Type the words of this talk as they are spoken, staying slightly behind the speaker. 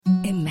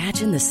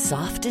Imagine the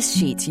softest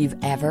sheets you've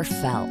ever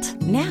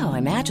felt. Now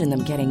imagine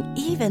them getting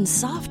even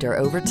softer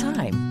over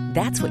time.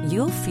 That's what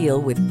you'll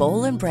feel with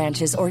Boll &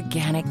 Branch's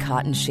organic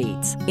cotton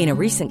sheets. In a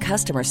recent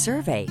customer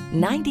survey,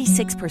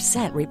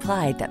 96%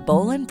 replied that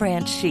Boll &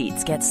 Branch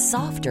sheets get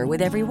softer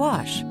with every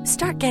wash.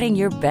 Start getting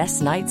your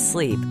best night's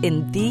sleep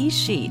in these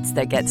sheets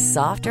that get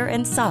softer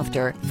and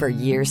softer for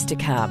years to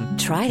come.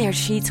 Try their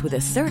sheets with a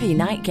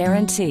 30-night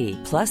guarantee.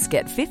 Plus,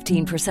 get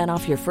 15%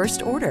 off your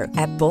first order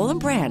at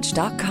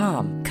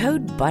bollandbranch.com.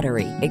 Code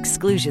BUTTERY.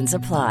 Exclusions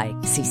apply.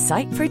 See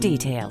site for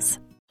details.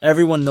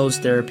 Everyone knows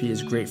therapy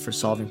is great for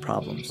solving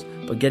problems,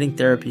 but getting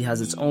therapy has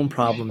its own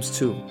problems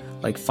too,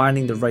 like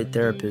finding the right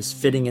therapist,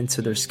 fitting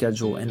into their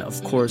schedule, and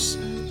of course,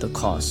 the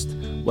cost.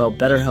 Well,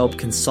 BetterHelp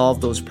can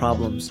solve those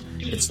problems.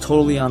 It's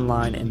totally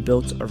online and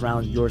built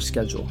around your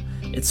schedule.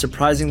 It's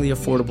surprisingly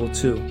affordable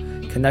too.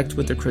 Connect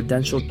with a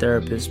credentialed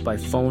therapist by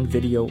phone,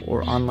 video,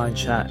 or online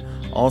chat,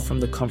 all from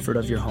the comfort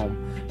of your home.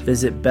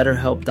 Visit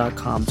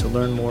BetterHelp.com to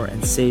learn more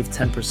and save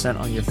 10%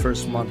 on your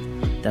first month.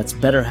 That's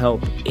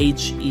BetterHelp,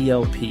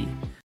 H-E-L-P.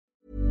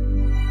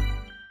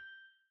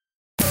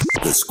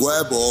 The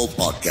Square Ball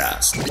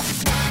Podcast.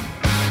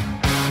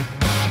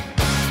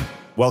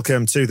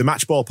 Welcome to the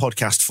Match Ball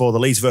podcast for the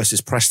Leeds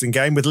versus Preston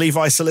game with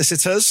Levi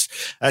Solicitors.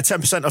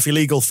 10% off your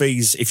legal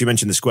fees if you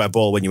mention the Square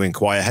Ball when you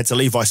inquire. Head to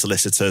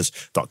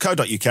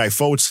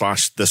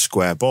levisolicitors.co.uk/the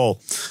Square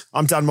Ball.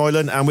 I'm Dan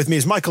Moylan, and with me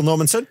is Michael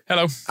Normanton.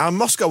 Hello. And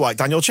Moscow White,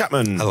 Daniel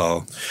Chapman.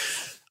 Hello.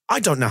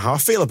 I don't know how I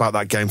feel about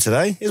that game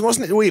today.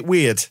 Wasn't it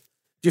weird? Do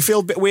you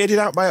feel a bit weirded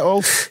out by it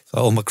all?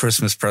 All my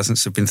Christmas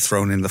presents have been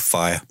thrown in the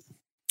fire.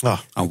 Oh.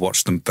 I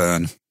watched them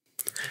burn.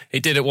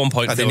 It did at one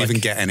point. I didn't even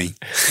get any.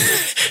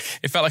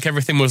 It felt like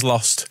everything was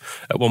lost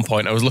at one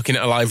point. I was looking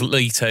at a live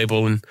league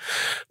table and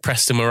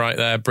Preston were right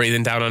there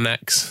breathing down our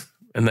necks.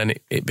 And then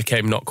it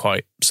became not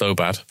quite so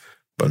bad.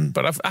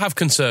 But I have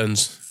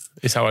concerns,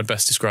 is how I'd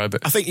best describe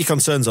it. I think your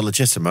concerns are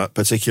legitimate,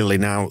 particularly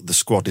now the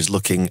squad is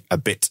looking a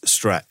bit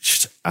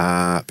stretched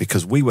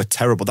because we were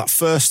terrible.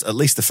 At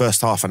least the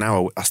first half an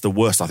hour, that's the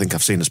worst I think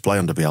I've seen us play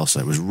under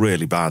Bielsa. It was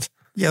really bad.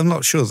 Yeah, I'm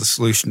not sure the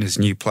solution is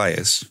new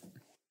players.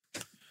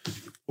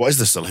 What is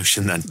the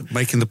solution then?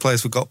 Making the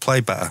players we've got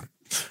play better.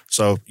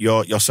 So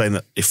you're saying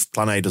that if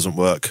plan A doesn't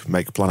work,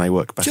 make plan A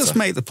work better? Just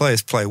make the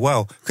players play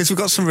well. Because we've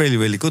got some really,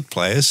 really good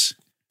players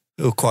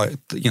who are quite,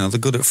 they're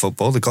good at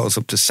football. They got us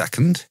up to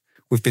second.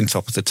 We've been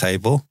top of the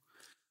table.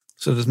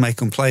 So just make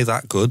them play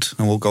that good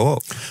and we'll go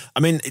up. I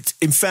mean, it's,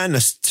 in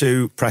fairness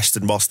to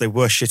Preston, whilst they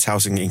were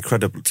shithousing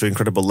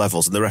incredible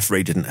levels and the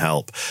referee didn't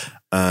help,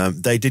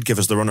 they did give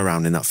us the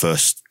runaround in that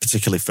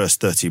particularly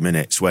first 30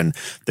 minutes when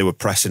they were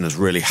pressing us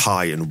really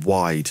high and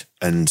wide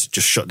and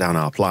just shut down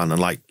our plan.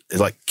 And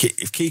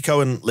if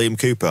Kiko and Liam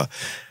Cooper,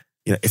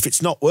 if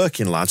it's not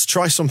working, lads,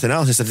 try something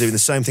else instead of doing the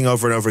same thing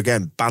over and over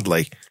again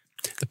badly.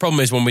 The problem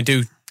is when we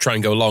do try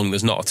and go long,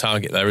 there's not a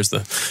target there, is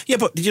there? Yeah,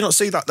 but did you not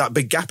see that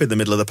big gap in the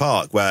middle of the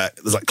park where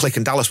there's Click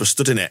and Dallas were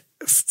stood in it?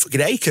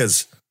 Fucking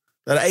acres.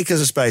 They had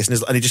acres of space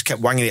and he just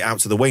kept wanging it out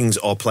to the wings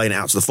or playing it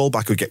out to the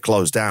fullback who'd get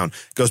closed down.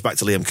 Goes back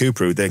to Liam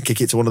Cooper who'd then kick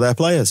it to one of their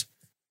players.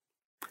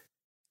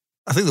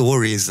 I think the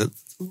worry is that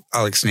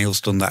Alex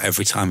Neil's done that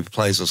every time he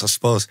plays us, I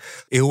suppose.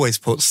 He always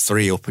puts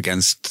three up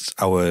against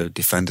our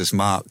defenders,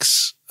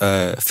 Marks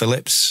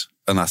Phillips,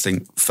 and I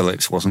think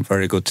Phillips wasn't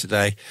very good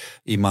today.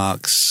 He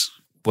marked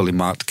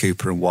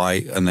Cooper and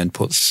White and then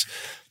puts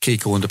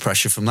Kiko under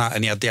pressure from that.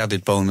 And he had the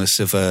added bonus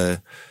of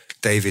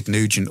David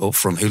Nugent up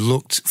front, who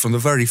looked, from the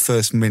very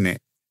first minute,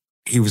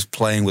 he was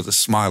playing with a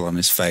smile on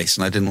his face,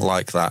 and I didn't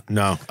like that.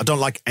 No, I don't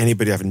like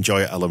anybody having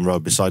joy at Ellen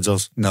Road besides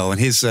us. No,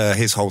 and his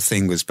whole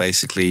thing was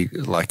basically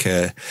like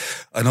an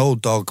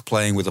old dog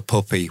playing with a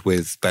puppy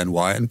with Ben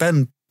White, and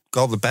Ben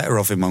got the better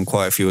of him on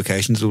quite a few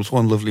occasions. There was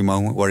one lovely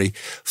moment where he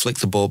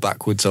flicked the ball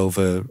backwards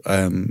over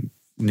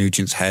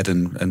Nugent's head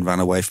and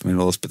ran away from him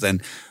and all this, but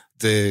then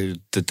the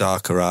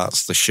darker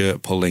arts, the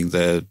shirt pulling,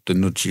 the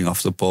nudging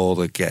off the ball,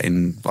 the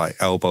getting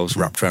elbows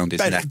wrapped around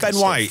his neck. Ben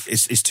White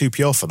is too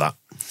pure for that.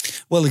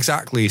 Well,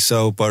 exactly.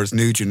 So, whereas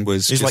Nugent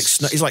was he's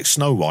like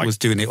Snow White, was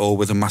doing it all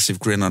with a massive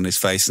grin on his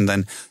face, and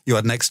then you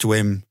had next to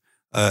him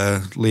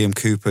Liam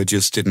Cooper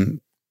just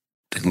didn't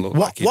look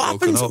like he'd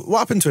woken up. What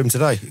happened to him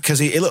today? Because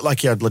he looked like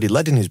he had bloody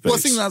lead in his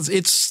boots. Well, I think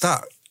it's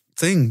that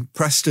thing.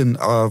 Preston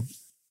are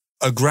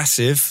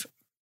aggressive,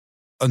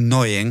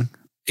 annoying,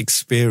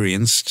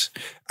 experienced,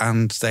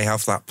 and they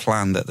have that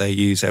plan that they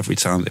use every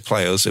time they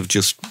play us of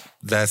just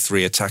their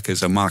three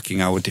attackers are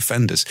marking our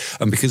defenders.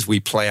 And because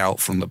we play out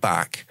from the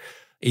back,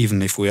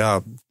 even if we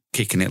are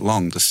kicking it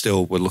long,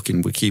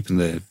 we're keeping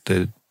the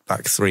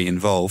back three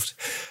involved.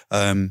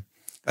 And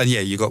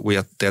yeah,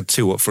 they had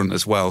two up front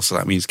as well, so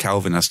that means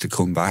Calvin has to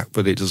come back,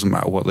 but it doesn't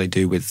matter what they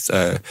do with,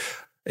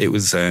 it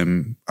was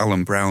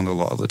Alan Brown a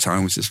lot of the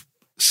time was just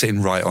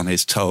sitting right on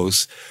his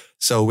toes.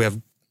 So we have,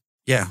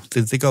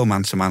 they go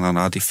man-to-man on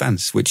our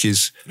defence, which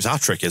is... It's our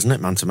trick, isn't it,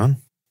 man-to-man?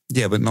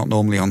 Yeah, but not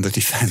normally on the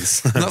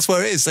defence. And that's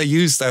where it is. They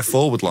use their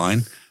forward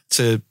line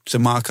to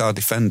mark our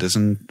defenders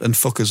and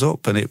fuck us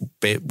up, and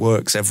it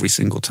works every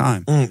single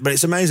time. But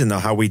it's amazing, though,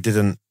 how we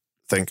didn't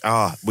think,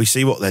 we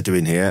see what they're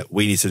doing here.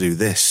 We need to do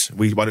this.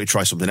 Why don't we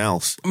try something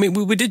else? I mean,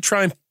 we did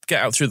try and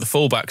get out through the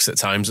fullbacks at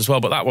times as well,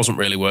 but that wasn't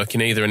really working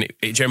either. And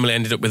it generally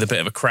ended up with a bit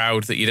of a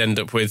crowd that you'd end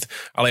up with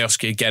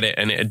Alioski would get it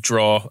and it'd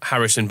draw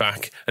Harrison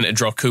back and it'd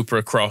draw Cooper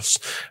across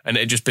and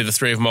it'd just be the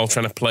three of them all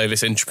trying to play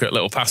this intricate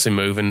little passing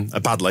move and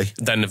badly.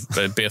 Then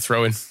it'd be a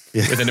throw-in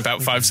within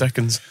about 5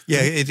 seconds.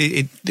 Yeah,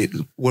 it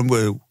when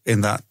we're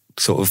in that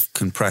sort of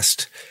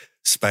compressed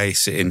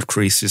space, it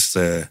increases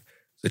the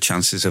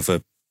chances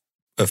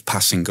of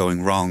passing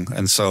going wrong.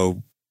 And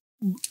so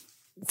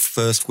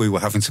first we were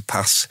having to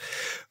pass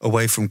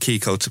away from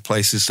Kiko to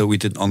places that we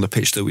didn't on the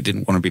pitch that we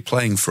didn't want to be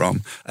playing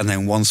from. And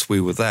then once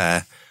we were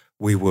there,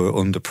 we were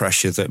under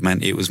pressure that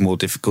meant it was more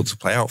difficult to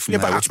play out from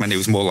there, which meant it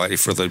was more likely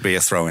for there to be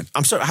a throw-in.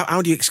 I'm sorry,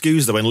 how do you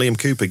excuse though when Liam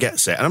Cooper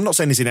gets it? And I'm not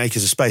saying he's in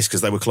acres of space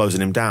because they were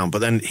closing him down, but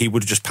then he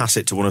would just pass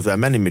it to one of their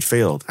men in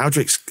midfield. How do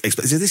you explain?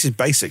 This is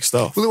basic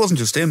stuff. Well, it wasn't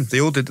just him.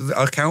 They all did.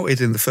 I counted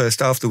in the first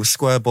half, there were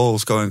square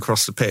balls going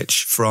across the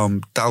pitch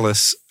from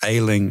Dallas,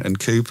 Ayling and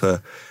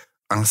Cooper.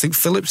 And I think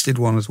Phillips did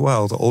one as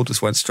well that all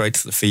just went straight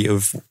to the feet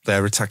of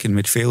their attacking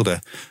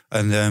midfielder.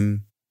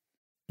 And,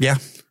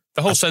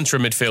 The whole centre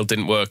of midfield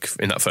didn't work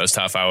in that first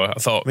half hour.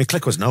 I mean,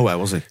 Click was nowhere,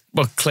 was he?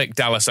 Well, Click,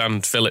 Dallas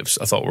and Phillips,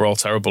 I thought were all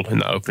terrible in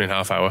that opening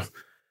half hour,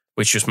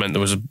 which just meant there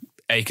was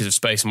acres of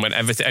space and when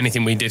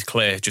anything we did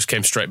clear just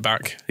came straight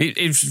back. It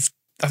was,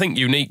 I think,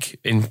 unique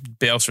in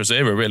Bielsa's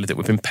era, really, that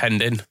we've been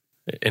penned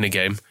in a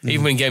game.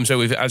 Even in games where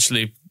we've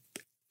actually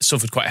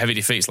suffered quite heavy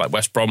defeats like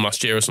West Brom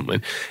last year or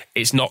something,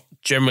 it's not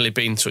generally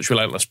been such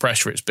relentless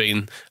pressure. It's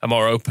been a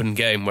more open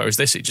game, whereas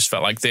this, it just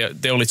felt like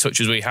the only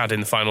touches we had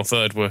in the final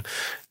third were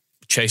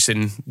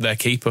chasing their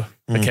keeper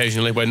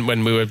occasionally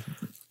when we were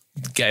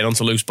getting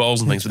onto loose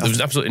balls and things. But there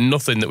was absolutely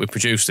nothing that we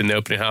produced in the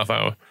opening half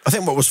hour. I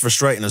think what was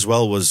frustrating as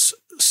well was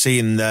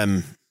seeing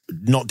them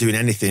not doing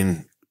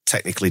anything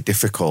technically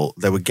difficult.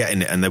 They were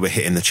getting it and they were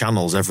hitting the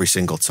channels every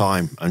single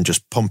time and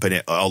just pumping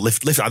it or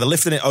either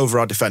lifting it over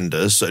our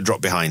defenders so it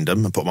dropped behind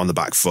them and put them on the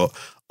back foot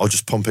or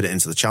just pumping it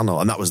into the channel.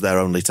 And that was their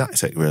only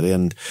tactic, really.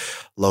 And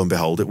lo and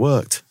behold, it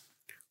worked.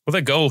 Well,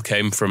 their goal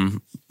came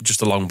from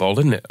just a long ball,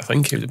 didn't it? I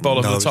think it was a ball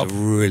over the top. It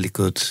was a really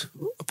good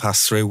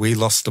pass through. We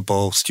lost the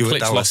ball. Stuart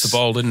Dallas lost the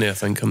ball, didn't he? I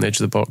think on the edge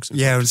of the box.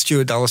 Yeah, and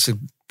Stuart Dallas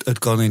had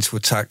gone into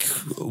attack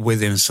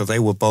with him, so they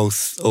were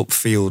both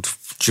upfield,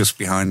 just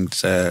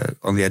behind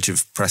on the edge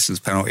of Preston's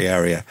penalty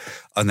area,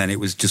 and then it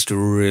was just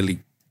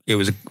it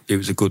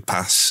was a good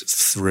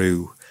pass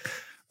through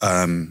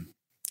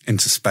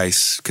into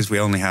space because we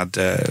only had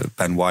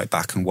Ben White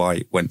back and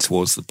White went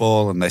towards the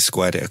ball and they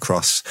squared it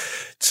across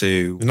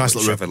to a nice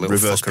little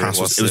reverse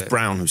pass. It was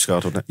Brown who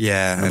scored, wasn't it?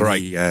 Yeah,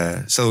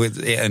 and so it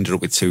ended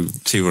up with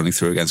two running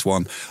through against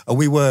one. And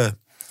we were,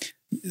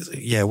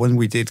 when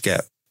we did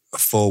get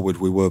forward,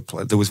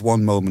 there was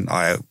one moment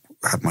I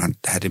had my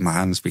head in my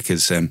hands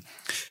because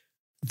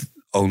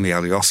only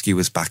Alioski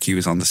was back. He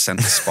was on the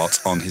centre spot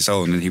on his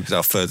own and he was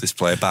our furthest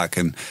player back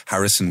and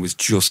Harrison was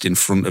just in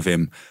front of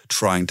him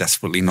trying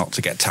desperately not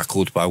to get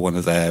tackled by one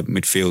of their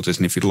midfielders,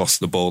 and if he'd lost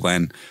the ball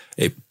then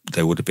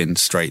they would have been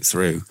straight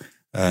through.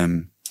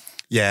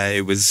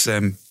 It was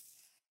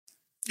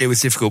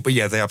difficult, but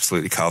they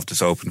absolutely carved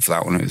us open for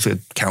that one. It was a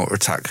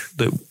counter-attack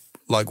that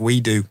like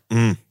we do.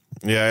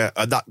 Yeah,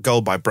 that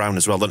goal by Brown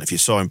as well. I don't know if you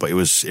saw him, but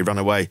he ran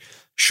away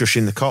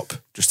shushing the cop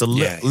just a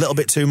little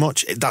bit too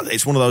much.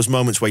 It's one of those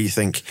moments where you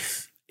think,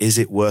 is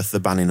it worth the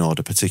banning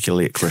order,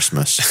 particularly at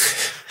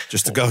Christmas,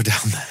 just to go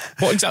down there?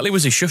 What exactly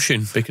was he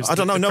shushing? Because I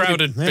don't know. The crowd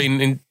had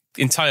been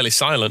entirely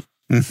silent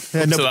up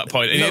to that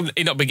point.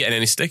 He'd not been getting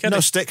any stick, had he?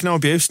 No stick, no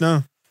abuse,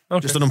 no. Okay.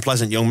 Just an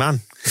unpleasant young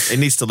man. He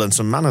needs to learn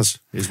some manners,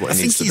 is what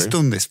he needs to do. I think he's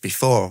done this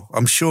before.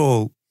 I'm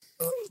sure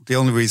the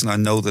only reason I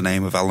know the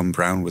name of Alan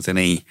Brown with an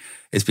E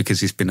is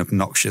because he's been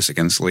obnoxious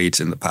against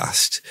Leeds in the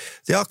past.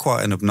 They are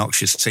quite an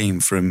obnoxious team,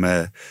 from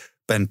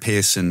Ben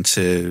Pearson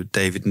to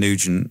David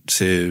Nugent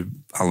to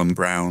Alan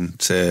Brown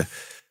to,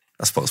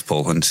 I suppose,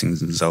 Paul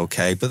Huntington's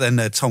okay. But then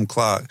Tom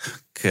Clark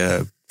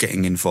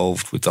getting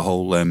involved with the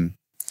whole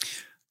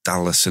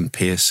Dallas and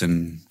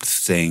Pearson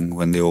thing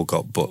when they all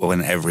got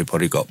when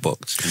everybody got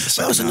booked.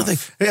 That was another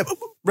thing. Yeah, but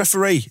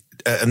referee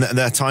and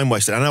their time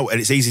wasted. I know, and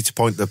it's easy to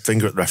point the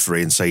finger at the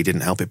referee and say he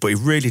didn't help it, but he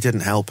really didn't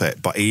help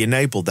it. But he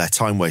enabled their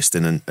time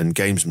wasting and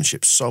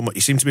gamesmanship so much.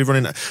 He seemed to be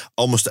running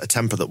almost at a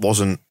tempo that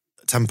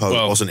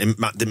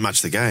didn't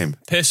match the game.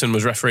 Pearson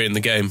was refereeing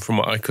the game from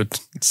what I could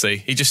see.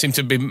 He just seemed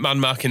to be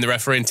man-marking the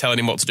referee and telling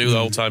him what to do the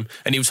whole time.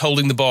 And he was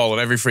holding the ball on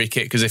every free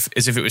kick as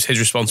if it was his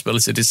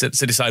responsibility to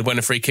decide when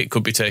a free kick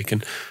could be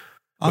taken,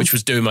 which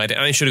was doing my day.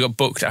 And he should have got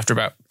booked after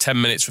about 10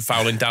 minutes for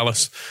fouling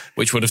Dallas,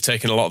 which would have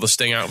taken a lot of the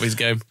sting out of his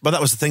game. But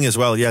that was the thing as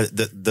well,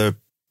 the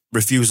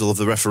refusal of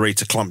the referee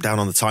to clamp down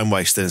on the time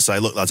wasting and say,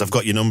 look, lads, I've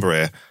got your number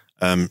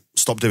here.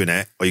 Stop doing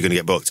it or you're going to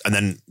get booked. And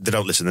then they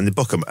don't listen and they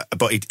book them.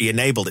 But he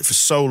enabled it for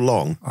so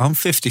long. I'm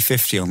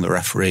 50-50 on the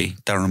referee.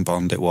 Darren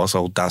Bond, it was,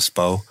 old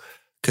Daspo,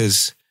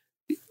 because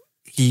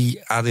he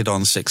added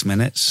on 6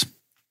 minutes,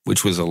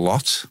 which was a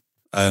lot.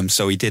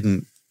 So he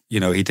didn't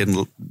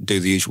do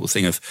the usual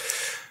thing of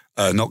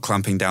not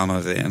clamping down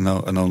on it and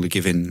only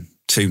giving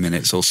 2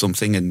 minutes or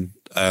something. And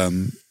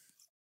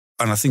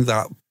I think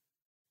that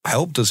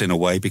helped us in a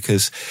way,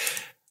 because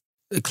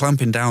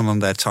clamping down on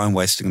their time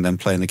wasting and then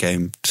playing the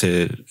game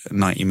to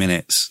 90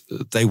 minutes,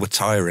 they were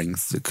tiring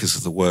because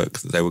of the work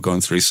that they were going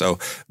through. So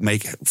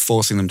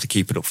forcing them to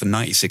keep it up for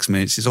 96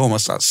 minutes is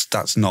almost,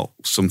 that's not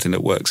something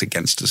that works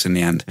against us in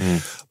the end.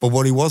 But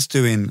what he was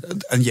doing,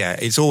 and yeah,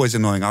 it's always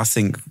annoying. I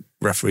think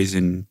referees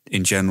in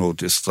general,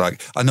 just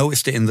like, I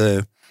noticed it in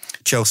the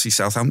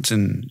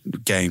Chelsea-Southampton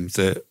game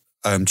that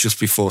just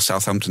before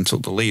Southampton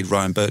took the lead,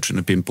 Ryan Bertrand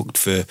had been booked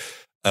for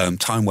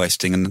time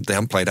wasting, and they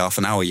haven't played half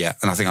an hour yet.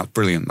 And I think that's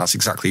brilliant. That's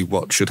exactly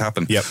what should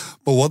happen. Yep.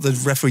 But what the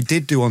referee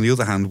did do, on the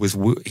other hand, was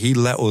he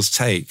let us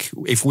take,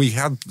 if we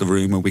had the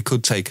room and we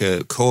could take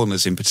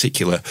corners in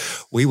particular,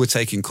 we were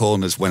taking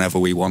corners whenever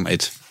we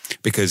wanted,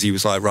 because he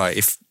was like, right,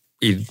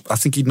 I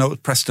think he'd know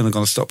Preston are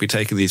going to stop you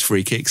taking these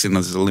free kicks, and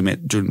there's a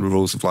limit during the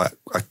rules of like,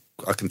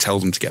 I can tell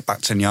them to get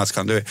back 10 yards,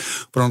 can't do it.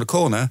 But on the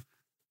corner,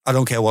 I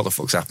don't care what the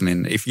fuck's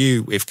happening.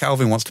 If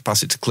Calvin wants to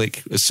pass it to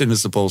Click, as soon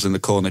as the ball's in the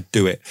corner,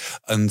 do it.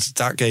 And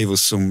that gave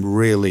us some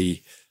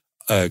really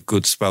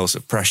good spells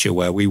of pressure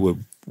where we were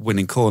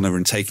winning corner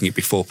and taking it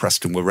before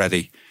Preston were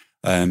ready.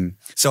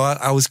 So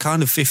I was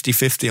kind of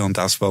 50-50 on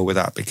Daspo with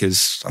that,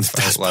 because I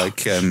felt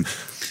like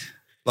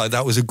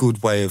that was a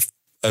good way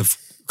of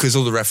because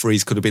other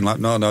referees could have been like,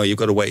 no, you've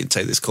got to wait and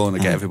take this corner,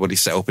 get everybody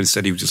set up.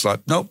 Instead, he was just like,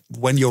 no,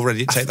 when you're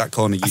ready to take that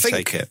corner, you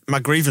take it. My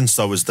grievance,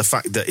 though, was the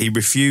fact that he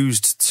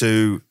refused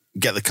to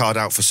get the card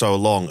out for so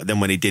long, and then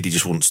when he did, he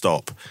just wouldn't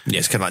stop. Yeah.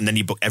 It's kind of like, and then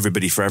you book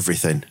everybody for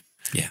everything.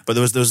 Yeah. But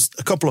there was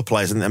a couple of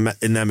players in their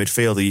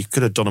midfield that you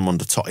could have done them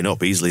under totting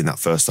up easily in that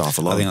first half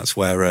alone. I think that's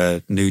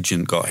where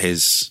Nugent got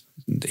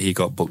he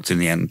got booked in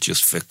the end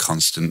just for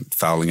constant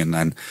fouling, and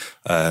then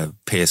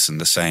Pearson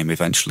the same,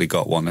 eventually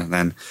got one. And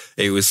then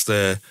it was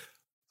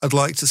I'd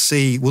like to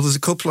see, there's a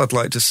couple I'd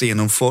like to see, and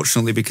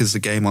unfortunately, because the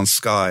game on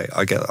Sky,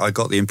 I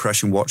got the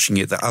impression watching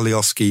it that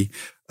Alioski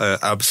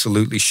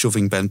absolutely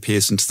shoving Ben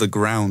Pearson to the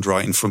ground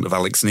right in front of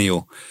Alex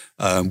Neil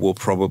will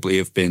probably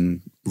have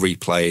been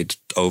replayed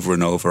over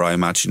and over, I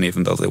imagine,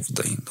 even though there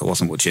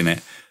wasn't much in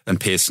it.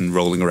 And Pearson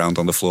rolling around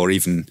on the floor,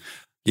 even,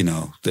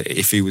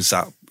 if it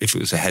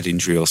was a head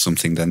injury or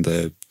something, then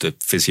the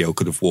physio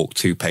could have walked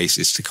 2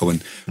 paces to go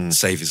and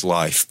save his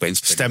life. But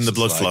instead, stem the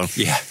blood flow.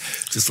 Yeah,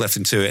 just left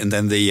him to it. And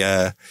then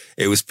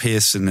it was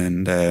Pearson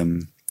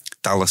and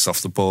Dallas off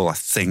the ball, I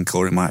think,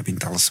 or it might have been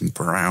Dallas and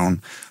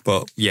Brown.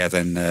 But yeah,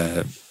 then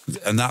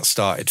and that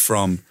started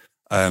from.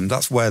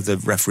 That's where the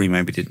referee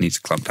maybe did need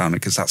to clamp down,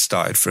 because that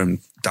started from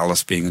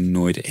Dallas being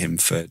annoyed at him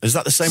for. Is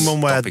that the same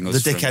one where the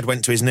dickhead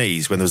went to his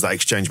knees when there was that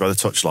exchange by the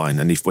touchline,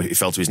 and he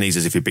fell to his knees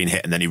as if he'd been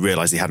hit, and then he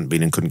realised he hadn't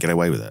been and couldn't get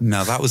away with it?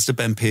 No, that was the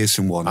Ben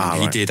Pearson one.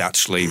 He did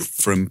actually,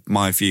 from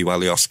my view,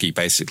 Alioski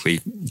basically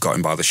got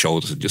him by the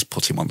shoulders and just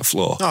put him on the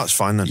floor. Oh, that's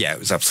fine then. Yeah, it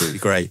was absolutely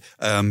great.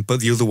 But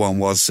the other one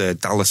was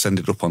Dallas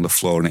ended up on the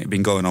floor, and it had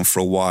been going on for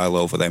a while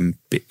over them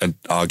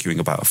arguing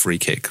about a free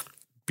kick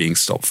being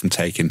stopped from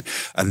taking,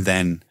 and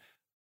then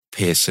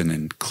Pearson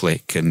and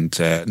Click and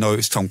it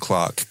was Tom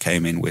Clark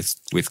came in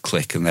with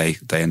Click, and they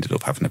ended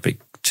up having a big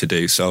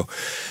to-do. So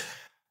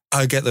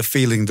I get the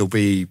feeling we'll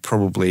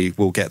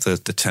get the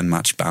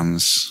 10-match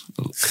bans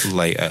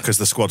later. Because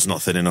the squad's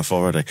not thin enough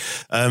already.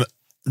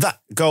 That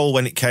goal,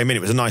 when it came in,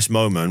 it was a nice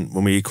moment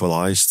when we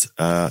equalised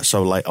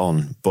so late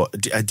on. But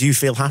do you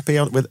feel happy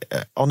on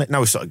it?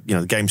 Now,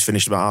 the game's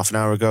finished about half an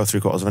hour ago,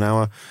 3/4 of an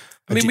hour.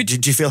 I mean,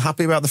 did you feel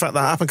happy about the fact that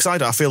happened?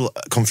 Because I feel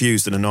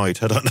confused and annoyed.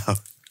 I don't know.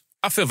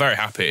 I feel very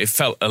happy. It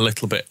felt a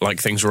little bit like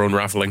things were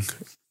unravelling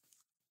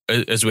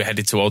as we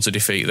headed towards a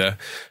defeat there.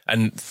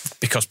 And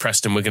because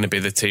Preston were going to be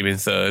the team in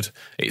third,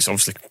 it's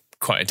obviously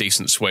quite a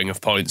decent swing of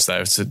points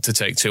there to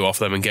take 2 off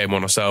them and game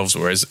 1 ourselves,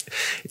 whereas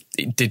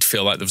it did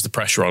feel like there was the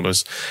pressure on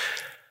us.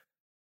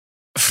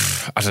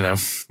 I don't know.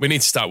 We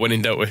need to start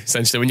winning, don't we?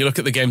 Essentially, when you look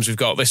at the games we've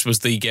got, this was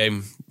the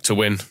game to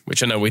win,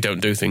 which I know we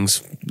don't do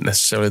things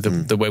necessarily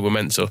the way we're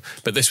meant to,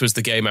 but this was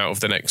the game out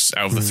of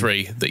the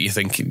 3 that you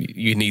think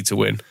you need to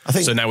win.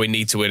 So now we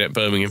need to win at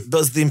Birmingham.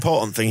 But the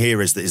important thing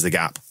here is the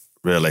gap,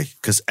 really,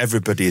 because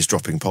everybody is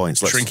dropping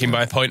points. Shrinking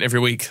by a point every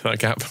week, that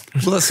gap.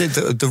 Well, that's it.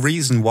 The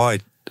reason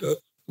why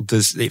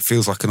it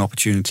feels like an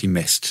opportunity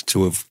missed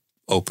to have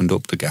opened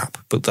up the gap,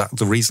 but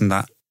the reason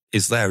that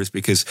is there is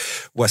because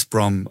West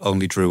Brom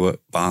only drew at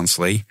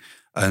Barnsley,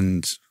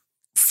 and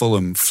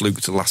Fulham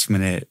fluked a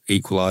last-minute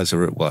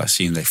equaliser. Well, I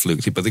assume they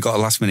fluked it, but they got a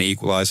last-minute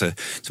equaliser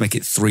to make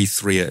it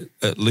 3-3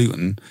 at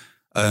Luton.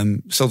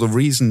 So the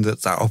reason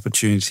that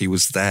opportunity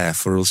was there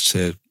for us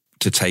to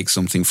take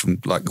something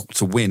from,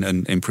 to win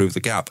and improve the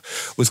gap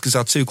was because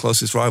our 2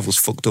 closest rivals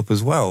fucked up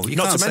as well.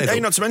 Not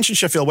to mention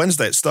Sheffield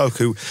Wednesday at Stoke,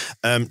 who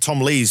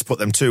Tom Lees put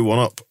them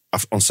 2-1 up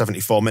on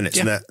 74 minutes,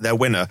 and their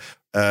winner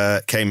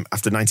came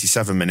after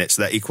 97 minutes.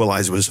 Their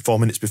equaliser was 4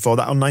 minutes before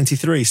that on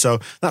 93. So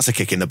that's a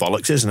kick in the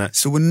bollocks, isn't it?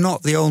 So we're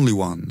not the only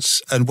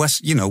ones. And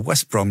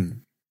West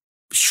Brom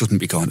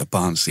shouldn't be going to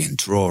Barnsley and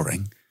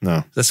drawing.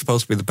 No. They're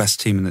supposed to be the best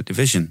team in the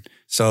division.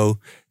 So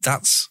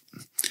that's...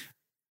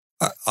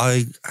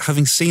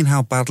 having seen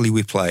how badly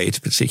we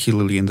played,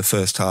 particularly in the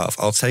first half,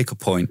 I'll take a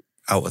point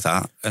out of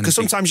that. Because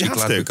sometimes you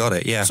have to. We got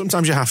it, yeah.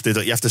 Sometimes you have to.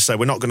 That you have to say,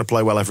 we're not going to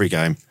play well every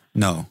game.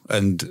 No,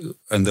 and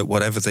that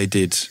whatever they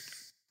did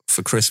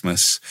for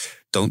Christmas,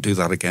 don't do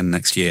that again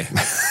next year.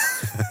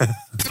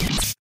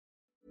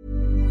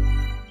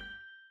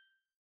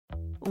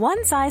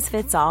 One size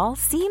fits all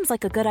seems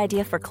like a good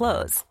idea for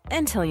clothes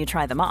until you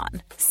try them on.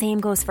 Same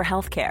goes for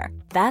healthcare.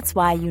 That's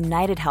why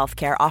United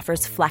Healthcare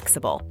offers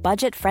flexible,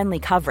 budget-friendly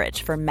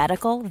coverage for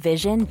medical,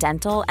 vision,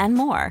 dental, and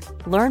more.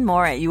 Learn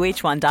more at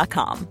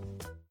uh1.com.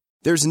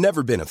 There's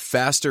never been a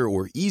faster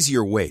or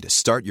easier way to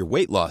start your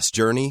weight loss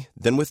journey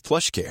than with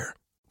PlushCare.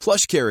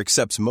 PlushCare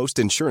accepts most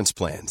insurance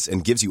plans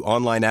and gives you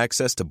online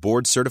access to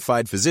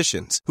board-certified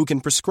physicians who can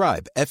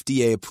prescribe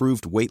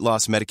FDA-approved weight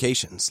loss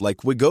medications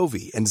like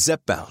Wegovy and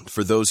Zepbound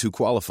for those who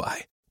qualify.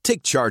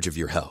 Take charge of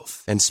your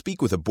health and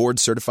speak with a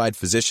board-certified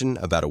physician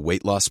about a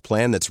weight loss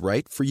plan that's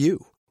right for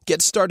you.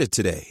 Get started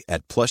today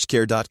at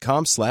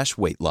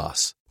plushcare.com/weight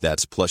loss.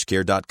 That's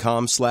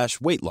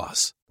plushcare.com/weight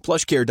loss.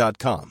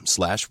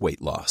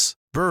 plushcare.com/weight loss.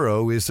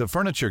 Burrow is a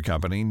furniture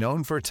company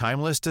known for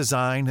timeless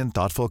design and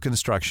thoughtful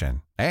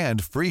construction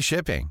and free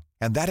shipping,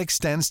 and that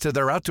extends to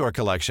their outdoor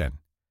collection.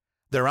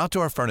 Their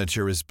outdoor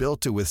furniture is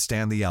built to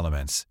withstand the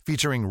elements,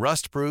 featuring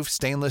rust-proof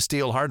stainless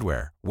steel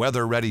hardware,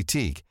 weather-ready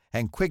teak,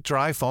 and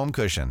quick-dry foam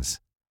cushions.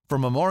 For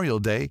Memorial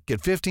Day,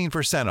 get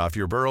 15% off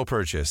your Burrow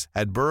purchase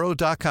at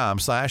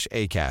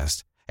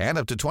burrow.com/acast and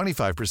up to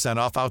 25%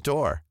 off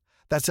outdoor.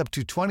 That's up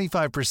to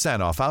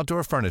 25% off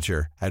outdoor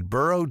furniture at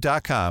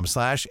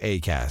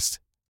burrow.com/acast.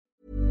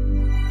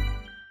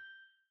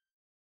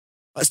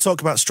 Let's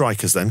talk about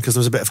strikers then, because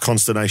there was a bit of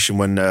consternation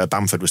when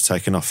Bamford was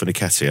taken off for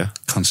Nketiah.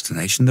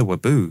 Consternation? There were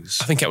boos.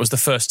 I think it was the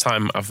first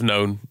time I've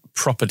known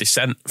proper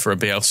dissent for a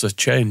Bielsa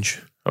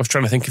change. I was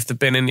trying to think if there'd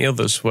been any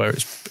others where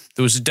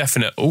there was a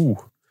definite,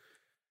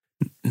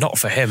 not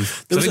for him.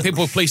 So I think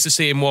people were pleased to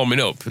see him warming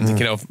up and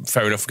thinking,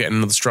 fair enough, getting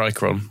another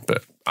striker on.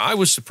 But I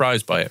was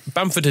surprised by it.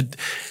 Bamford had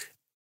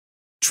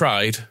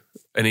tried,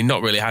 and he'd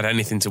not really had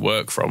anything to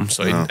work from.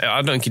 So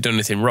I don't think he'd done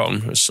anything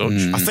wrong as such.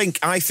 I think.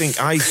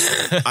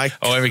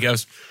 Oh, here he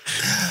goes.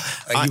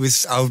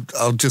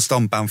 I'll just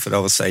on Bamford, I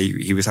will say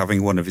he was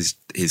having one of his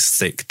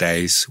thick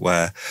days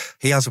where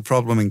he has a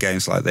problem in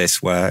games like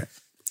this where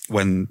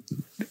when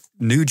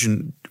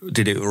Nugent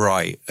did it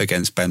right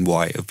against Ben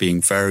White of being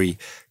very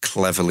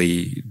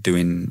cleverly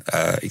doing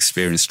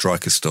experienced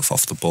striker stuff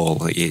off the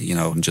ball,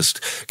 and just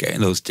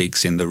getting those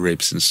digs in the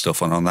ribs and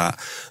stuff on that.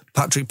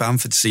 Patrick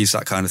Bamford sees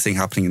that kind of thing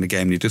happening in the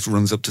game and he just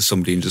runs up to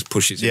somebody and just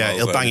pushes him over.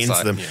 He'll bang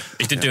into them. Yeah.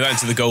 He did do that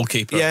into the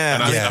goalkeeper. Yeah.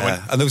 And I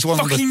went, and there was one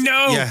on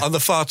the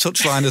far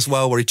touchline as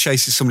well where he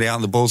chases somebody out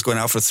and the ball's going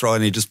out for a throw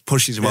and he just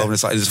pushes him over and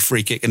it's like there's a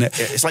free kick in it.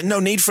 Yeah, it's like no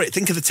need for it.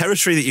 Think of the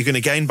territory that you're going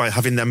to gain by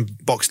having them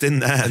boxed in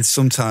there. And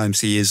sometimes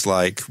he is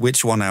like,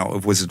 which one out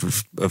of Wizard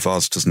of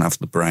Oz doesn't have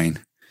the brain?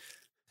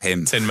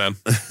 Him. Tin Man.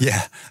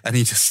 Yeah. And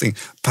he just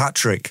thinks,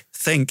 Patrick,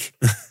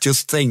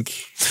 just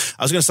think.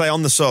 I was going to say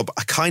on the sub,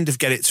 I kind of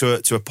get it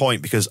to a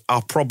point because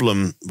our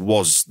problem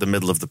was the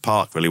middle of the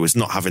park, really, was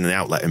not having an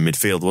outlet in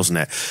midfield, wasn't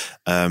it?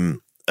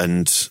 And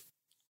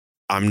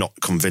I'm not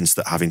convinced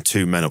that having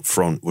two men up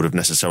front would have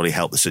necessarily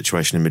helped the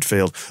situation in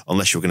midfield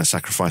unless you're going to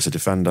sacrifice a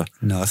defender.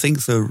 No, I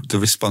think the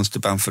response to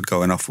Bamford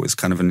going off was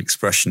kind of an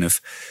expression of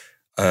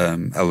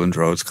Elland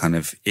Road's kind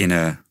of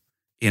inner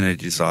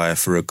desire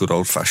for a good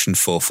old-fashioned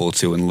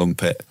 4-4-2 and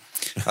lump it.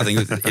 I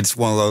think it's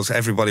one of those,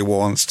 everybody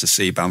wants to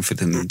see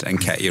Bamford and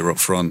Nketiah up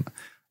front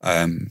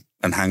and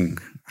hang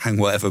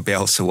whatever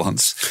Bielsa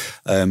wants.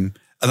 And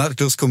that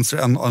does come through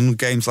on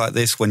games like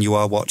this when you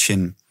are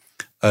watching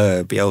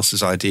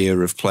Bielsa's idea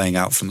of playing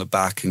out from the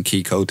back and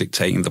Kiko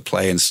dictating the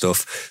play and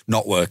stuff,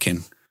 not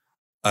working.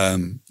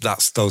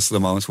 Those are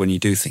the moments when you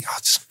do think,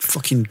 just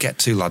fucking get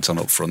two lads on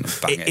up front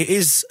and bang it. It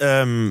is...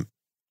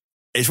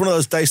 It's one of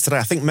those days today,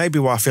 I think maybe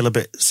why I feel a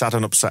bit sad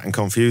and upset and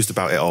confused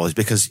about it all is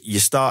because you're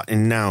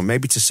starting now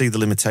maybe to see the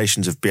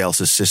limitations of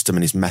Bielsa's system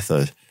and his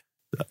method.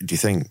 Do you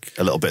think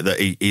a little bit that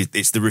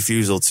it's the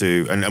refusal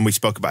to, and we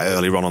spoke about it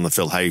earlier on the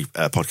Phil Hay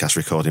podcast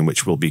recording,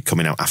 which will be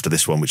coming out after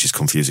this one, which is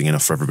confusing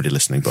enough for everybody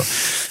listening, but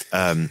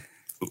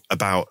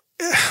about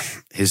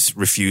his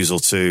refusal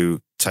to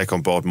take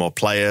on board more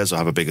players or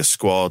have a bigger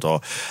squad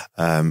or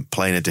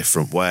play in a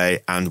different way.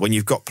 And when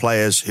you've got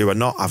players who are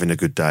not having a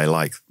good day,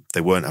 like they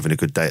weren't having a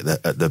good day at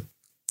the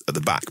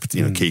back,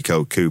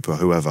 Kiko, Cooper,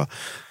 whoever,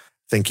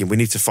 thinking we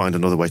need to find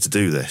another way to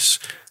do this.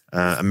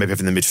 And maybe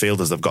having the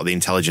midfielders that have got the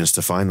intelligence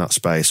to find that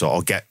space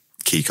or get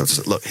Kiko to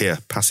say, look, here,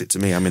 pass it to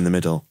me, I'm in the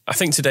middle. I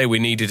think today we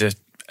needed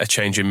a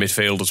change in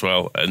midfield as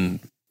well. And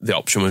the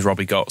option was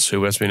Robbie Gotts,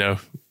 who, as we know,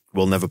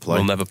 will never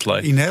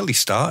play. He nearly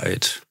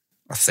started,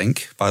 I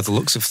think, by the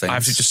looks of things. I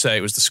have to just say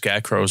it was the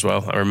Scarecrow as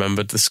well. I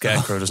remembered the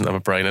Scarecrow doesn't have a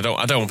brain. I don't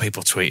want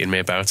people tweeting me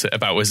about it,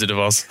 about Wizard of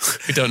Oz.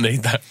 We don't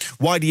need that.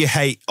 Why do you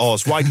hate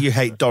Oz? Why do you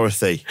hate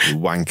Dorothy, you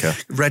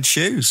wanker? Red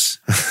shoes.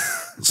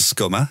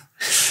 Scummer.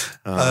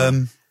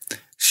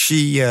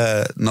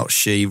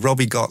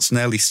 Robbie Gotts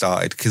nearly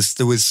started because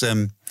there was,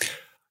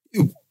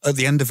 at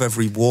the end of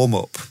every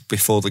warm-up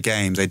before the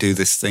game, they do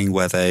this thing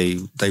where they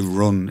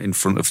run in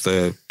front of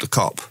the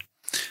cop.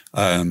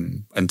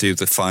 and do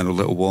the final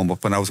little warm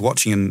up. And I was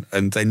watching,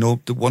 and they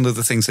know one of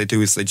the things they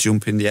do is they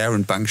jump in the air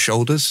and bang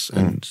shoulders,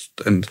 and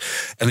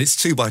it's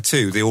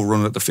 2x2. They all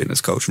run at the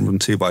fitness coach and run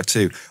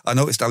 2x2. I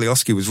noticed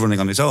Alioski was running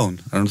on his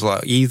own, and I was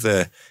like,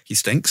 either he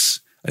stinks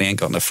and he ain't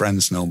got no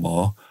friends no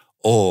more,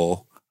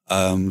 or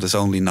there's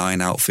only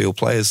 9 outfield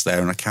players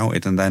there. And I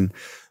counted, and then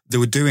they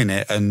were doing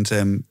it, and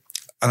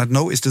I'd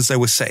noticed as they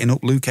were setting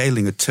up, Luke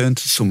Ayling had turned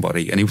to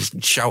somebody and he was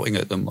shouting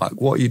at them like,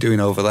 "What are you doing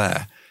over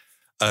there?"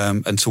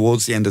 And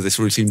towards the end of this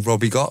routine,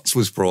 Robbie Gotts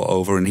was brought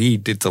over and he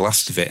did the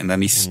last of it, and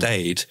then he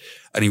stayed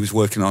and he was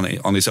working on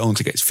it on his own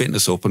to get his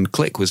fitness up, and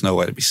Click was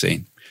nowhere to be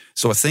seen.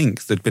 So I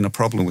think there'd been a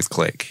problem with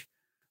Click,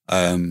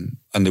 and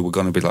they were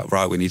going to be like,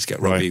 right, we need to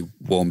get Robbie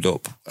warmed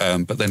up.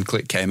 But then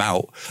Click came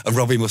out and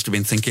Robbie must have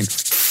been thinking,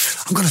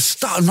 I'm going to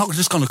start. I'm not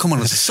just going to come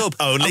on as a sub.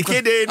 Only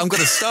kidding. I'm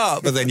going to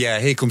start. But then,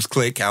 here comes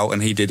Click out,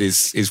 and he did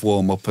his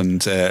warm up,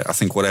 and I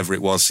think whatever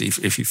it was,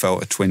 if he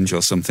felt a twinge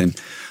or something.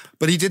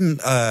 But he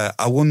didn't.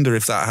 I wonder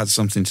if that had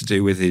something to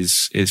do with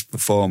his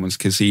performance,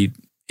 because he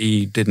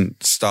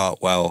didn't start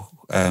well.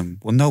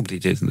 Well, nobody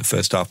did in the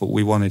first half, but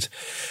we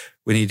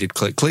needed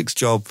Click. Click's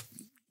job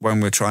when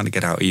we were trying to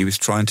get out, he was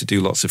trying to do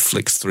lots of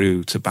flicks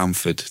through to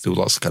Bamford, do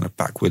lots of kind of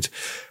backward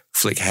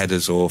flick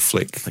headers or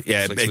flick.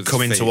 Yeah, it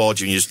come in towards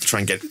you and you just try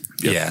and get.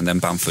 Yeah, and then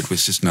Bamford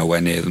was just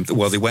nowhere near them.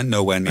 Well, they went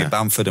nowhere near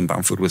Bamford, and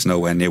Bamford was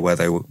nowhere near where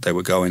they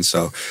were going,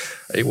 so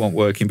it wasn't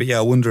working. But yeah,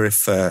 I wonder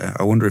if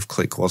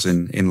Click was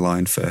in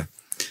line for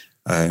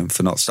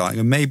not starting,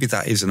 and maybe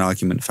that is an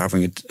argument for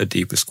having a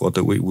deeper squad,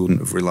 that we wouldn't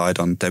have relied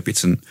on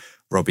debutant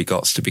Robbie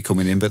Gotts to be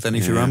coming in. But then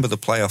if you remember the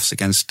playoffs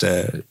against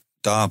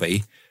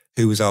Derby,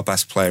 who was our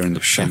best player in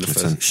the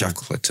first?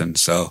 Shackleton.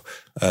 So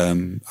I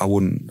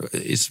wouldn't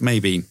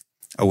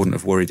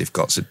have worried if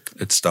Gotts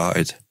had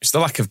started. It's the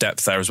lack of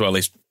depth there as well.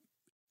 He's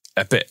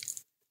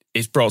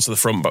brought to the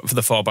front but for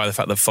the fore by the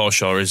fact that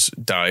Forshaw has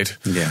died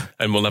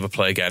and will never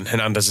play again.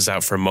 Hernandez is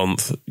out for a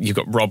month. You've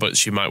got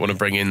Roberts you might want to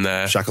bring in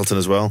there. Shackleton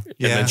as well. And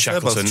then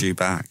Shackleton. They're both due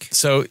back.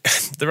 So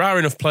there are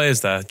enough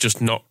players there,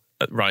 just not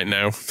right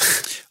now.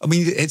 I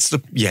mean, it's I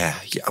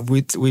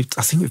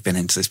think we've been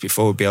into this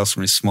before with Bielsa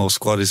and his small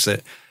squad, is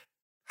that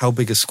how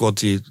big a squad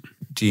do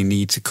you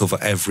need to cover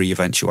every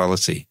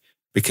eventuality?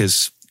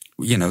 Because,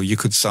 you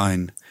could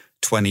sign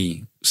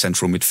 20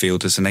 central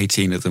midfielders and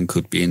 18 of them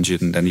could be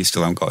injured, and then you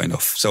still haven't got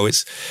enough. So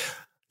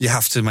you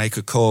have to make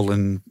a call,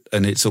 and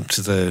it's up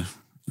to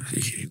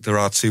there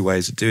are two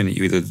ways of doing it.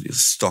 You either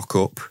stock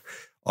up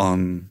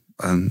on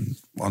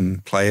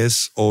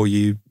players, or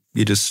you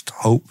just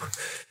hope.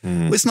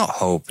 Well, it's not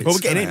hope. Well,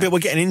 we're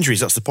getting injuries.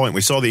 That's the point.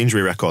 We saw the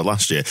injury record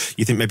last year.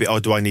 You think maybe,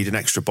 do I need an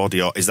extra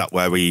body, or is that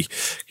where you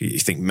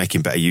think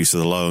making better use of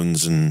the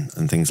loans and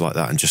things like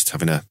that, and just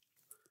having a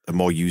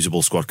more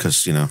usable squad?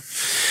 Because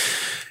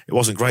it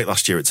wasn't great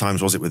last year at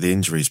times, was it, with the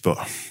injuries? But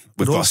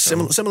we've got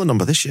a similar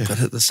number this year. But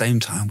at the same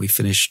time, we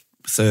finished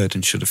third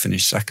and should have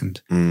finished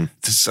second.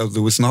 So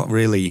there was not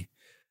really.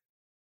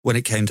 When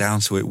it came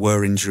down to it,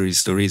 were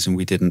injuries the reason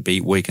we didn't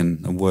beat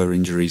Wigan, and were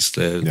injuries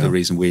the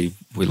reason we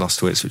lost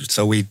to Ipswich?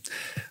 So I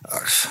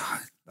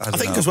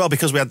think as well,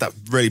 because we had that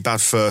really bad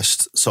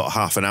first sort of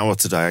half an hour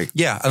today.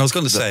 Yeah, and I was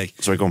going to say,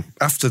 sorry, go on.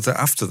 After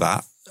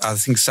that, I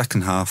think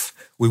second half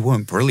we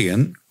weren't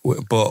brilliant,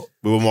 but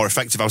we were more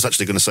effective. I was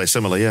actually going to say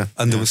similar, yeah.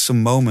 And there was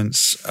some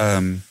moments.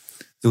 There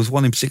was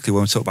one in particular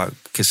when we talked about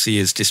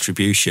Casillas'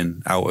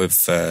 distribution out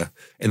of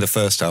in the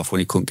first half when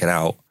he couldn't get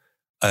out.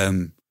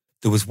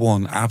 There was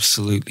one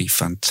absolutely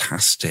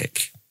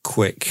fantastic,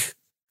 quick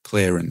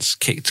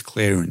kicked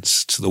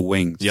clearance to the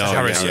wing.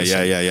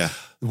 Yeah.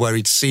 Where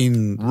he'd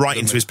seen... Right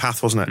into his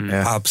path, wasn't it?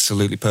 Yeah.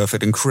 Absolutely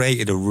perfect, and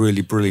created a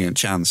really brilliant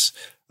chance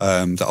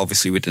that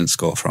obviously we didn't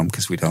score from,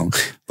 because we don't.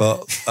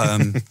 But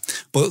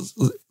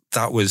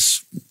that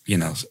was,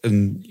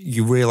 and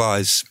you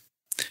realise...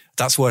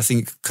 That's where I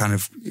think kind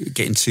of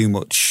getting too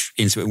much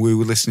into it. We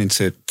were listening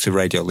to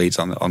Radio Leeds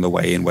on the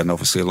way in, when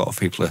obviously a lot of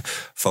people are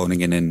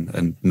phoning in,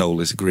 and Noel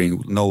is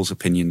agreeing. Noel's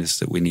opinion is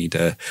that we need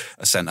a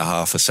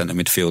centre-half, a centre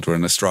midfielder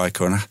and a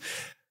striker. And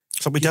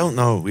so we don't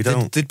know. We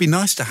don't. They'd be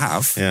nice to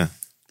have. Yeah.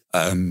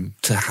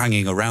 To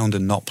hanging around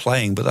and not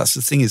playing. But that's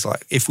the thing, is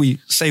like, if we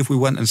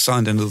went and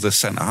signed another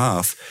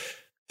centre-half,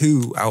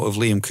 who out of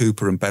Liam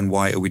Cooper and Ben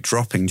White are we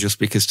dropping just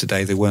because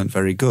today they weren't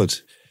very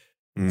good?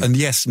 And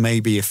yes,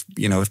 maybe if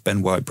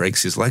Ben White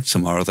breaks his leg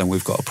tomorrow, then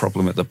we've got a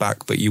problem at the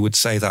back. But you would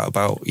say that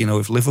about,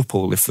 if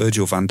Liverpool, if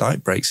Virgil van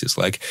Dijk breaks his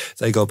leg,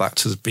 they go back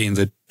to being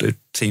the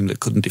team that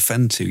couldn't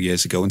defend 2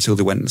 years ago, until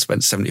they went and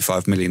spent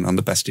 75 million on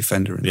the best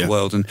defender in the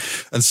world and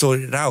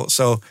sorted it out.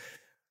 So,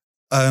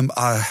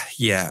 I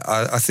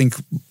think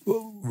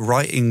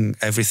writing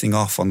everything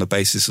off on the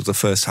basis of the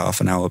first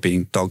half an hour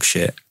being dog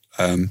shit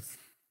would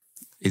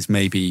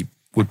be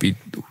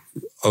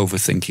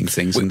overthinking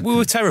things. We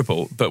were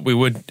terrible, but we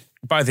would...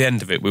 By the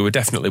end of it, we were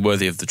definitely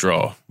worthy of the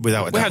draw.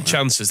 Without a doubt. We had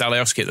chances.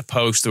 Alioski at the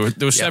post. There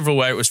were several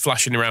where it was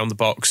flashing around the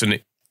box, and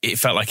it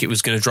felt like it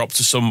was going to drop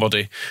to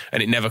somebody,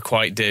 and it never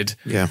quite did.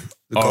 Yeah.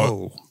 The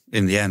goal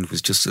in the end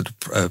was just a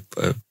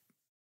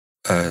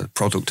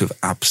product of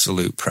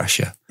absolute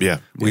pressure. Yeah.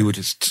 We were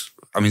just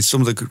I mean,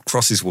 some of the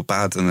crosses were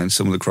bad and then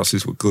some of the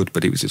crosses were good,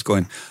 but it was just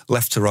going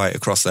left to right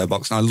across their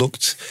box. And I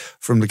looked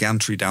from the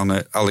gantry down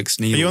at Alex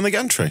Neil. Are you on the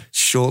gantry?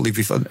 Shortly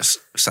before,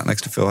 sat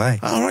next to Phil Hay.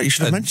 Oh, right, you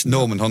should have mentioned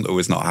Norman Hunter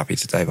was not happy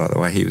today, by the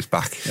way. He was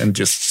back and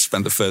just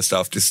spent the first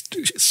half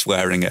just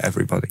swearing at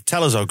everybody.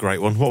 Tell us, oh, great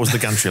one. What was the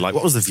gantry like?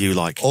 What was the view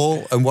like?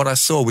 And what I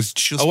saw was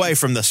just... Away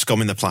from the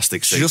scum in the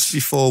plastic seats. Just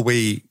before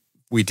we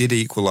did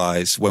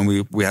equalise, when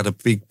we had a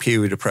big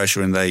period of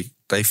pressure and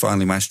they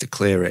finally managed to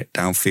clear it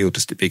downfield,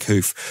 just a big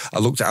hoof. I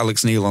looked at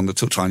Alex Neil on the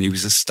touchline. He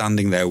was just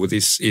standing there with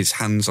his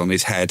hands on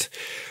his head,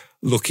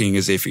 looking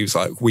as if he was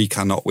like, we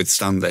cannot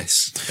withstand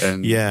this.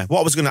 And yeah, what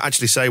I was going to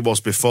actually say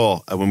was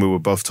before, when we were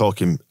both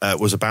talking,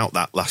 was about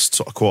that last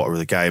sort of quarter of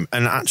the game.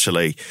 And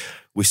actually,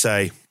 we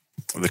say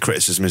the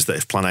criticism is that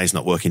if plan A is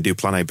not working, do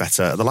plan A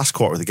better. The last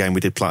quarter of the game,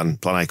 we did plan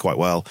A quite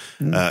well.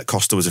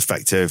 Costa was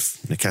effective.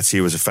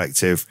 Nketiah was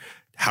effective.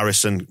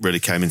 Harrison really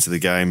came into the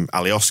game.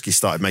 Alioski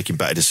started making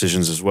better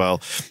decisions as well.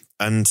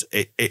 And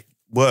it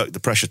worked. The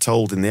pressure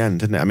told in the end,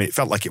 didn't it? I mean, it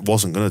felt like it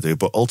wasn't going to do,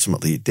 but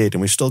ultimately it did.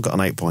 And we've still got an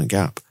 8-point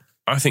gap.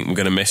 I think we're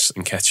going to miss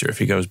Nketiah if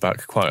he goes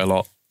back quite a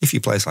lot. If he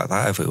plays like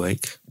that every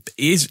week.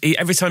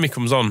 Every time he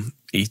comes on,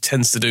 he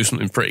tends to do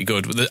something pretty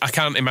good. I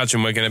can't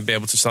imagine we're going to be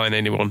able to sign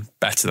anyone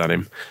better than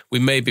him. We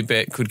maybe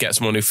could get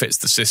someone who fits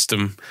the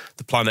system,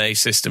 the plan A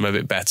system a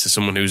bit better,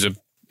 someone who's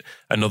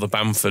another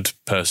Bamford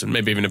person,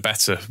 maybe even a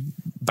better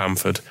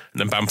Bamford, and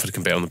then Bamford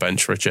can be on the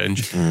bench for a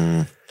change.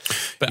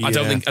 But yeah. I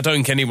don't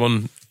think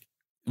anyone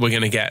we're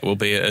going to get will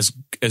be as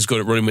good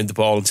at running with the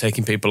ball and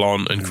taking people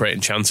on and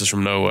creating chances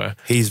from nowhere.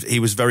 He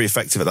was very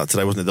effective at that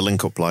today, wasn't it? The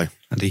link-up play.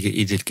 And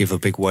he did give a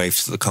big wave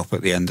to the cop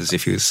at the end as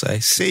if he would say,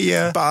 see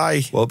ya.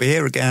 Bye. We'll be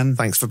here again.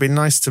 Thanks for being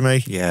nice to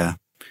me. Yeah.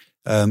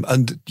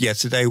 And yeah,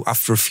 today,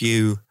 after a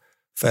few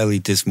fairly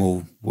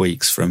dismal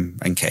weeks from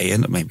Nketiah,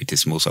 and maybe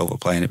dismal's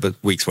overplaying it, but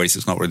weeks where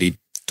he's not really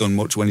done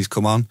much when he's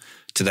come on.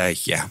 Today,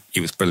 yeah, he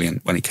was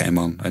brilliant when he came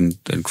on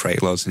and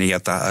created loads. And he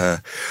had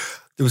that...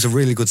 there was a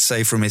really good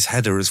save from his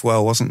header as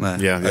well, wasn't there?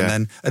 Yeah.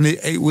 And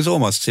it was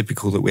almost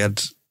typical that we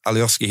had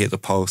Alioski hit the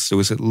post. There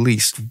was at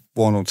least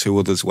one or two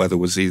others where there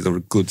was either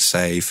a good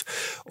save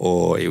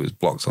or it was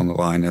blocked on the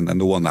line. And then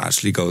the one that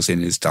actually goes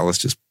in is Dallas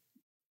just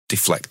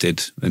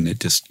deflected, and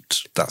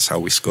that's how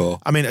we score.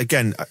 I mean,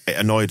 again, it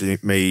annoyed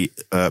me,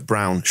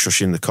 Brown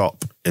shushing the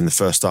cop in the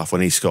first half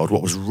when he scored.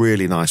 What was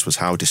really nice was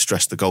how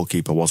distressed the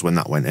goalkeeper was when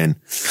that went in.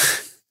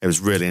 It was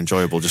really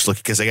enjoyable just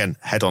looking, because again,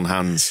 head on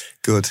hands.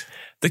 Good.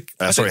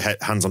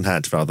 Hands on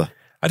head, rather.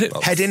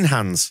 Head in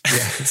hands.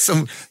 Yeah,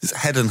 some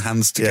head and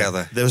hands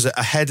together. Yeah, there was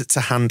a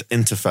head-to-hand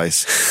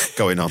interface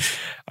going on.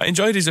 I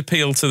enjoyed his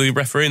appeal to the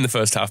referee in the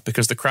first half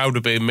because the crowd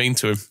were being mean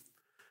to him.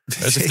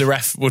 As if the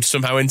ref would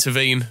somehow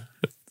intervene.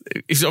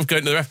 He's sort of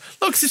going to the ref,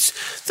 look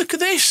at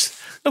this.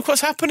 Look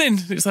what's happening.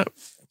 It's like,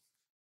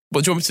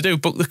 what do you want me to do?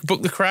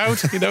 Book the crowd?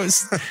 You know,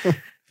 it's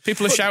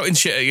people are shouting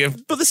shit at you.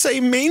 But they say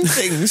mean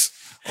things.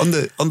 On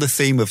the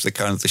theme of the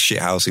kind of the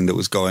shithousing that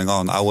was going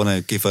on, I want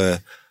to give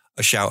a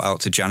shout out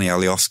to Gianni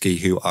Alioski,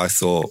 who I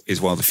thought is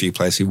one of the few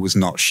players who was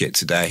not shit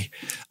today.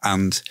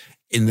 And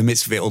in the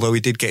midst of it, although he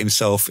did get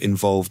himself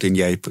involved in,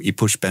 he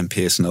pushed Ben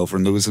Pearson over.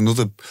 And there was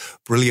another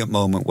brilliant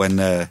moment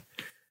when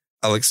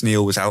Alex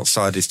Neil was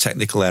outside his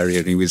technical area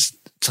and he was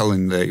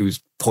he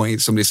was pointing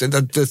at somebody, said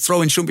the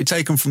throw-in shouldn't be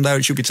taken from there,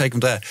 it should be taken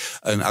from there.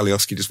 And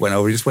Alioski just went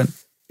over,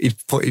 he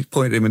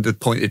pointed him and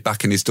pointed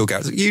back in his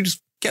dugout. You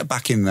just get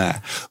back in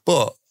there.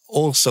 But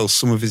also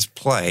some of his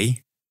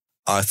play,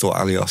 I thought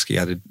Alioski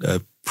had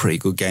a pretty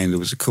good game. There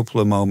was a couple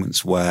of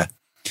moments where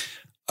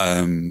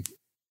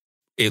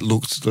it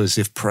looked as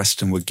if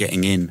Preston were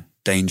getting in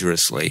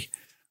dangerously.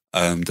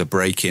 The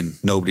break-in,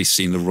 nobody's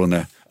seen the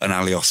runner, and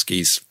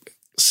Alioski's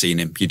seen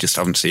him. You just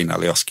haven't seen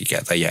Alioski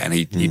get there yet, and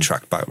he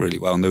tracked back really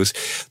well. And there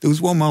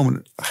was one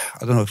moment,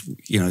 I don't know if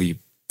you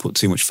put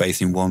too much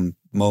faith in one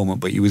moment,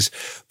 but he was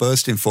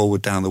bursting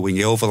forward down the wing.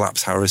 He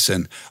overlaps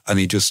Harrison, and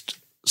he just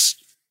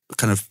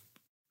kind of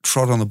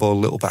trod on the ball a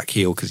little back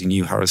heel because he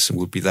knew Harrison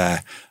would be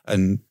there.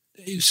 And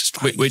it was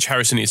just like, which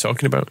Harrison are you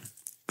talking about?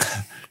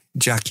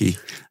 Jackie.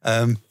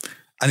 And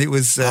it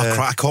was...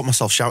 I caught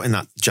myself shouting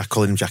that,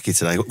 calling him Jackie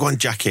today. Go on,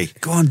 Jackie.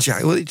 Go on,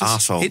 Jackie. Well,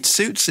 Arsehole. It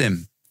suits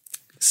him.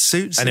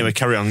 Anyway,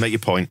 carry on, make your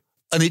point.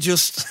 And it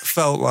just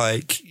felt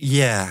like,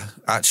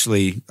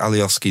 actually,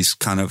 Alioski's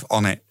kind of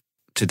on it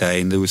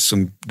today. And there was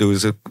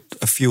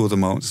a few other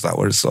moments that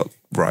were just like,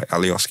 right,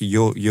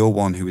 Alioski, you're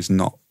one who is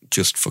not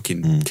just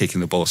fucking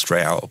kicking the ball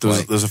straight out of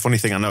play. There's a funny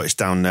thing I noticed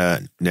down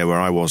near where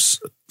I was,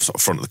 sort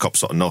of front of the Kop,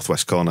 sort of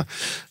northwest corner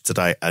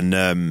today,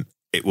 and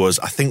it was,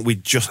 I think we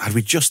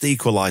just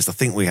equalised, I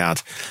think we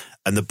had,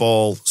 and the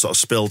ball sort of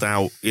spilled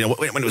out, when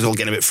it was all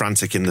getting a bit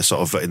frantic in the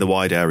sort of in the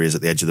wide areas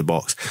at the edge of the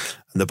box,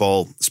 and the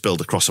ball spilled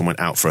across and went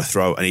out for a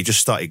throw, and he just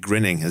started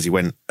grinning as he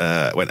went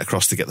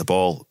across to get the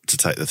ball to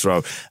take the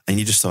throw, and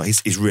you just thought,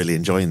 he's really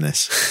enjoying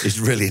this. He's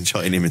really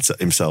enjoying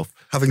himself.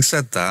 Having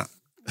said that,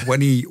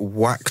 when he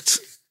whacked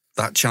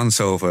that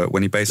chance over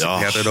when he basically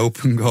had an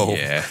open goal.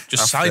 Yeah,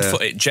 just side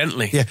foot it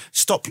gently. Yeah,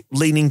 stop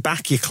leaning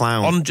back, you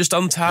clown. Just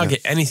on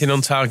target. Yeah. Anything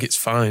on target's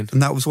fine.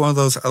 And that was one of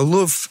those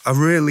I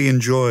really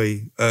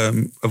enjoy,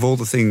 of all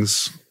the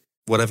things,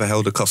 whatever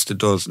Helder Costa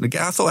does. And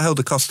again, I thought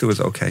Helder Costa was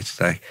okay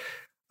today.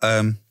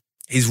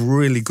 He's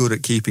really good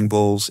at keeping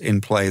balls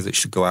in play that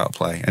should go out of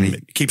play. And he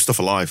keeps stuff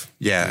alive.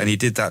 Yeah, and he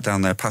did that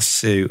down there,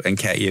 passed to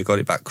Nketiah, got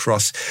it back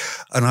cross.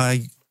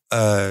 And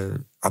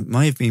it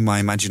might have been my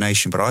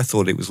imagination, but I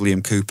thought it was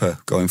Liam Cooper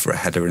going for a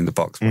header in the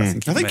box. But I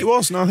think it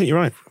was. No, I think you're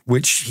right.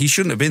 Which he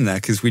shouldn't have been there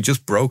because we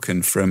just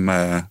broken from.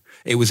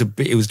 It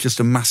was just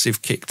a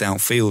massive kick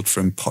downfield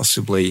from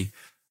possibly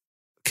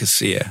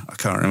Casilla. I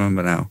can't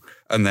remember now.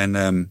 And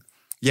then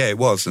it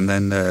was. And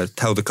then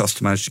Helder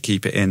Costa managed to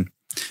keep it in.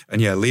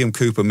 And Liam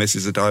Cooper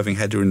misses a diving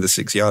header in the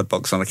 6-yard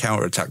box on a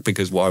counter attack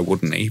because why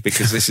wouldn't he?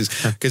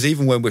 Because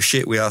even when we're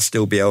shit, we are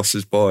still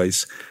Bielsa's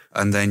boys.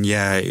 And then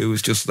it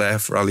was just there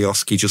for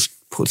Alioski, just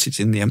puts it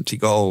in the empty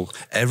goal.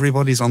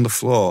 Everybody's on the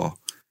floor.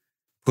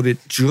 Put it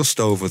just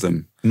over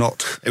them,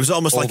 not. It was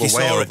almost all like the he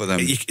way saw over it. them.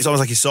 It's almost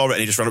like he saw it and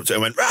he just ran up to it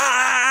and went,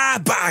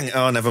 "Ah, bang!"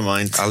 Oh, never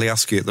mind.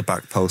 Alioski at the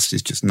back post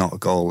is just not a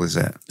goal, is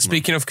it?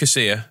 Speaking of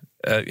Casilla,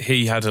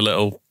 he had a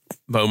little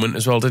moment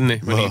as well, didn't he?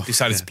 When he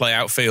decided to play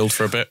outfield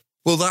for a bit.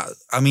 Well,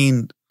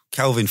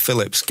 Calvin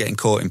Phillips getting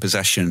caught in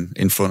possession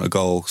in front of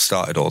goal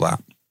started all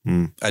that.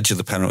 Edge of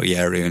the penalty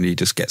area, and he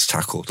just gets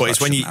tackled.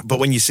 But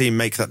when you see him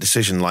make that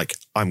decision, like,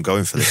 I'm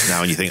going for this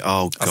now, and you think,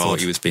 oh God, I thought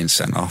he was being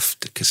sent off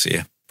to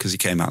Casilla because he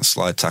came out and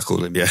slide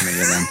tackled him,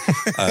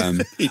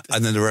 and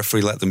then the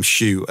referee let them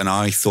shoot, and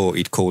I thought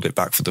he'd called it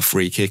back for the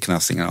free kick, and I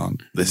was thinking,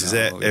 this is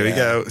it. Here we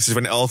go. This is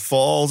when it all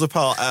falls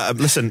apart.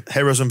 Listen,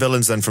 heroes and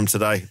villains then from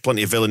today.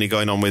 Plenty of villainy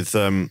going on with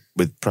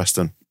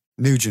Preston.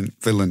 Nugent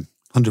villain.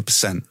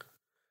 100%.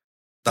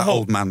 That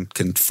old man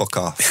can fuck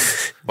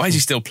off. Why is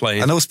he still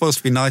playing? I know we're supposed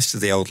to be nice to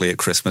the elderly at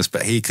Christmas,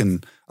 but I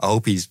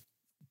hope he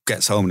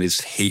gets home and his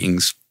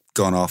heating's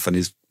gone off and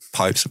his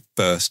pipes have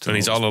burst. And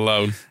he's all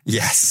alone.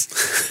 Yes.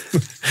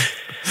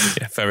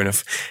 Yeah, fair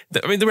enough.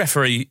 The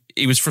referee,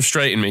 he was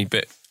frustrating me,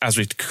 but as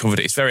we covered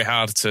it, it's very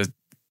hard to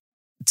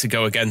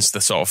go against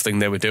the sort of thing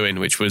they were doing,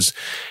 which was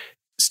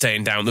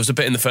staying down. There was a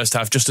bit in the first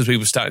half, just as we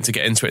were starting to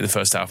get into it in the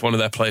first half, one of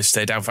their players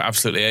stayed down for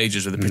absolutely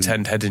ages with a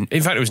pretend head injury.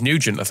 In fact, it was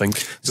Nugent, I think,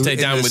 stayed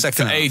down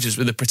for ages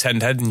with a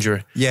pretend head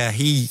injury. Yeah,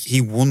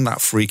 he won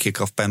that free kick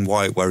off Ben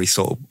White where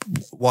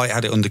White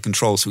had it under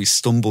control, so he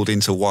stumbled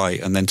into White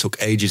and then took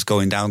ages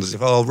going down as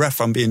if, ref,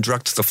 I'm being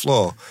dragged to the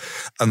floor,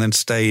 and then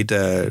stayed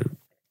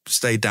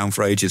down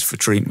for ages for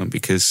treatment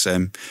because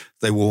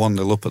they were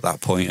 1-0 up at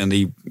that point, and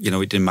it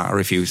didn't matter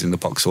if he was in the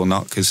box or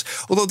not, because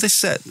although this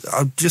set,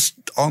 just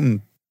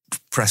on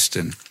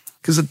Preston,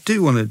 because I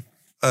do want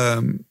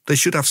to, they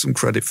should have some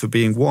credit for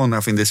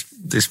having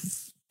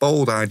this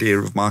bold idea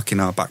of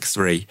marking our back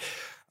three.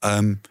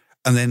 And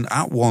then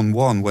at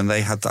 1-1, when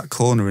they had that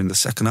corner in the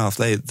second half,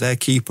 their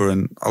keeper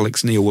and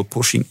Alex Neil were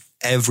pushing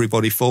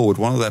everybody forward.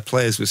 One of their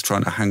players was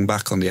trying to hang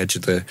back on the edge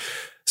of the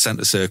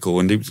centre circle,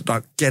 and he was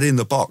like, get in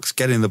the box.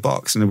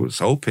 And I was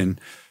hoping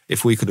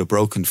if we could have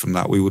broken from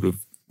that, we would have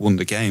won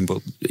the game.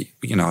 But,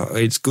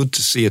 it's good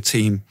to see a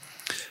team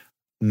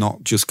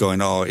not just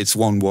going, it's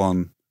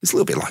 1-1. It's a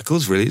little bit like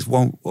us, really. It's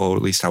one, or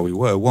at least how we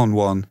were,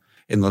 1-1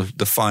 in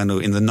the final,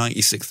 in the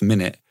 96th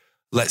minute.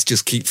 Let's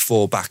just keep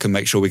 4 back and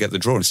make sure we get the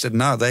draw. Instead,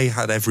 now they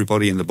had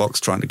everybody in the box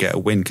trying to get a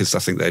win because I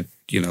think they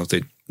know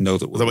that.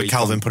 When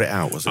Calvin put it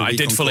out, was it? I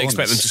did fully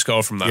expect them to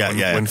score from that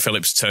when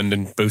Phillips turned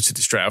and booted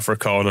it straight out for a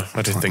corner.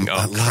 I did think,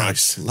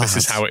 Christ,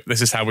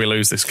 this is how we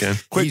lose this game.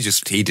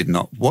 He did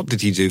not. What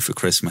did he do for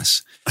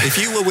Christmas? If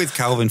you were with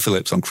Calvin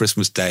Phillips on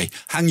Christmas Day,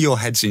 hang your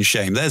heads in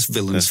shame. There's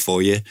villains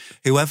for you.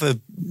 Whoever,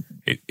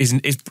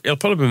 he'll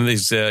probably be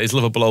his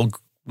lovable old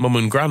mum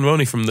and gran,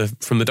 won't he, from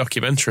the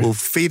documentary? Well,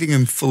 feeding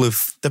him full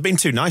of... They've been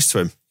too nice to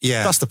him.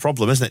 Yeah. That's the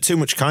problem, isn't it? Too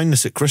much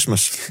kindness at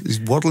Christmas. He's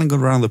waddling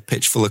around the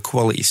pitch full of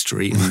Quality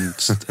Street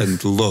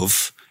and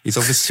love. He's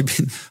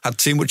obviously had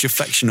too much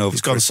affection over.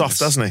 He's gone soft,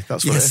 hasn't he?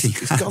 That's what it is.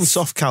 He's gone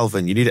soft,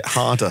 Calvin. You need it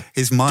harder.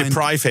 His mind...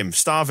 Deprive him.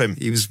 Starve him.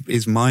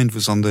 His mind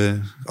was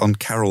on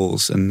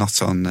carols and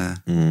not on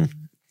the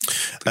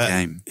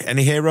game.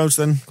 Any heroes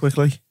then,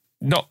 quickly?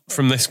 Not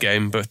from this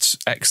game, but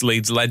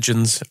ex-Leeds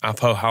legends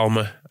Apo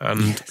Halmer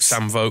and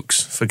Sam Vokes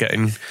for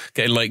getting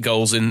late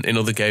goals in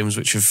other games,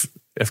 which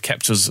have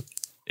kept us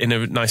in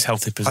a nice,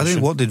 healthy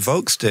position. What did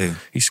Vokes do?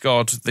 He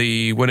scored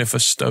the winner for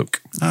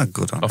Stoke.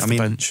 Good on off the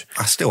bench.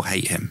 I still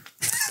hate him.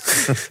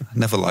 I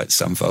never liked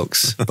Sam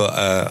Vokes, but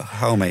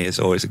Halme is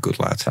always a good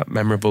lad. That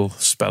memorable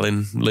spell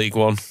in League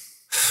One.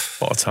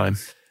 What a time.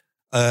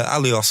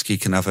 Alioski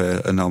can have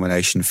a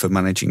nomination for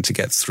managing to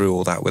get through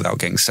all that without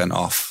getting sent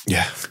off.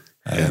 Yeah.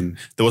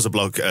 There was a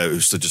bloke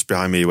who stood just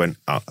behind me who went,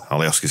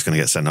 Alioski's going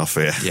to get sent off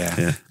here.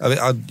 Yeah.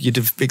 You'd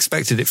have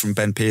expected it from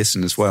Ben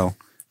Pearson as well.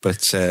 But,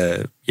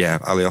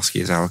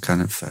 Alioski is our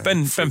kind of...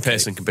 Ben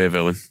Pearson can be a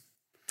villain.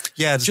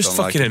 Yeah. Just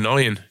fucking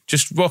annoying.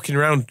 Just walking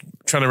around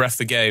trying to ref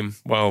the game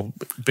while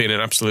being an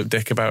absolute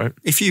dick about it.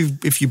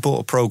 If you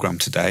bought a programme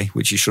today,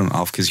 which you shouldn't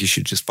have because you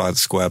should just buy the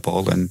square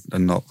ball and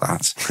not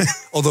that.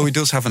 Although he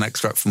does have an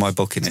extract from my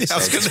book in it. I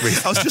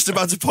was just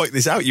about to point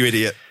this out, you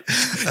idiot.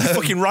 You're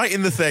fucking right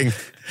in the thing.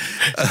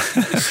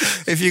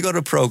 If you got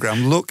a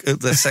programme, look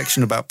at the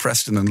section about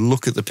Preston and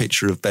look at the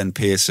picture of Ben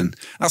Pearson.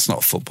 That's not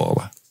a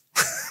footballer.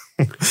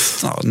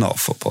 It's not a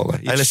footballer.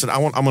 Hey, listen,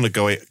 I'm going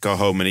to go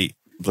home and eat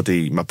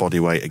bloody my body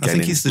weight again. I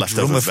think he's the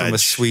drummer from a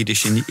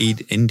Swedish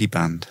indie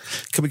band.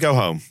 Can we go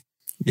home?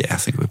 Yeah, I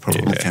think we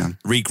probably can.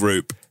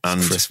 Regroup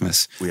and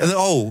Christmas.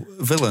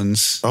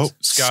 Villains. Oh,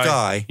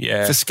 Sky.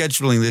 Yeah. For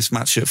scheduling this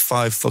match at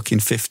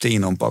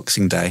 5:15 on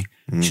Boxing Day.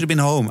 Should have been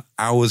home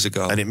hours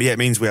ago. And it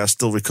means we are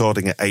still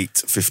recording at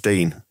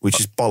 8:15, which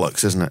is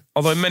bollocks, isn't it?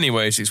 Although in many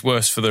ways it's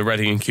worse for the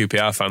Reading and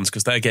QPR fans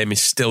because their game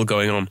is still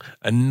going on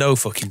and no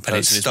fucking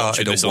person is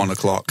watching this. At 1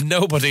 o'clock.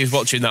 Nobody is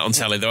watching that on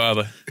telly though, are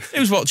they?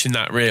 Who's watching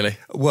that, really?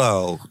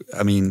 Well,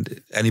 I mean,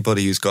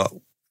 anybody who's got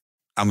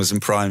Amazon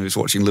Prime who's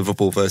watching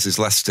Liverpool versus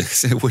Leicester,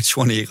 which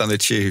one are you going to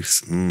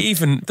choose?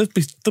 Even,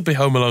 they'll be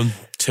Home Alone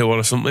 2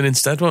 or something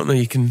instead, won't they?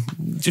 You can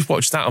just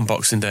watch that on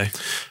Boxing Day.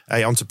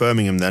 Hey, on to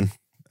Birmingham then.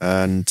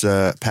 And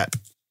Pep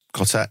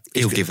Quartet.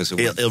 He'll give us a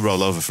win. He'll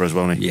roll over for us,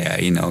 won't he? Yeah,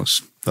 he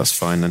knows. That's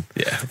fine then.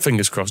 Yeah,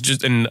 fingers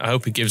crossed. And I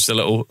hope he gives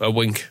a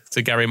wink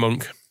to Gary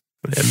Monk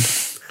at the end.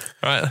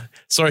 All right,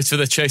 sorry for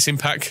the chasing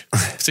pack,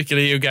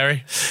 particularly you,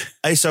 Gary.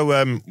 Hey, so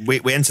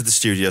we entered the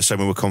studio, so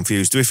we were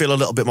confused. Do we feel a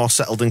little bit more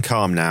settled and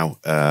calm now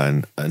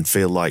and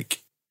feel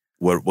like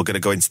we're going to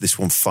go into this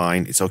one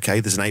fine? It's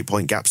okay. There's an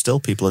 8-point gap still.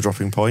 People are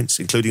dropping points,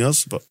 including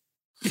us, but...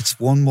 It's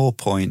one more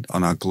point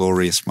on our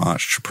glorious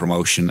march to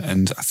promotion,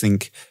 and I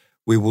think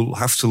we will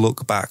have to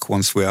look back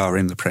once we are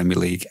in the Premier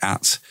League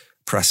at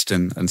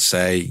Preston and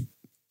say,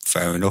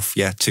 fair enough,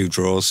 yeah, 2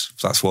 draws.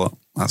 That's what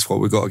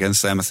we got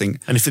against them, I think.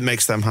 And if it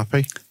makes them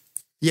happy?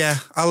 Yeah,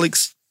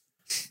 Alex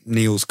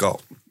Neil's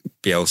got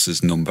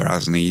Bielsa's number,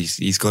 hasn't he?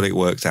 He's got it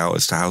worked out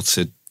as to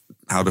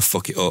how to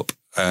fuck it up.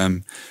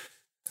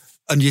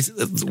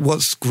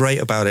 What's great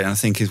about it, and I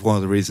think is one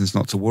of the reasons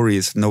not to worry,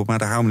 is no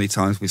matter how many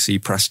times we see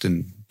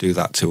Preston do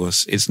that to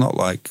us, it's not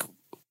like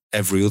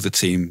every other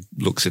team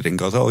looks at it and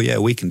goes, oh yeah,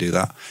 we can do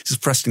that. It's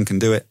just Preston can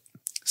do it.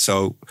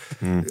 So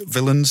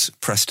villains,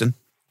 Preston.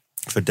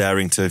 For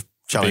daring to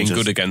challenge being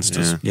us. good against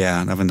us. Yeah,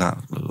 and having that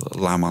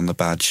lamb on the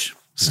badge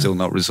still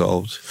not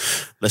resolved.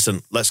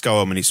 Listen, let's go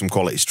home and eat some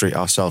quality street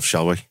ourselves,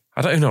 shall we?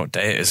 I don't even know what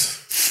day it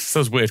is. It's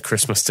those weird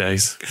Christmas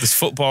days. There's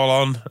football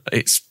on.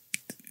 It's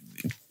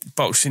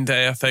Boxing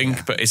Day, I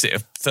think, but is it a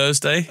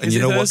Thursday? And you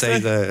know what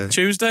day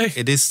Tuesday?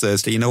 It is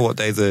Thursday. You know what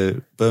day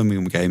the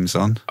Birmingham game's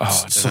on? Oh,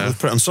 I don't know. They've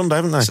put it on Sunday,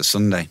 haven't they? It's a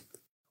Sunday.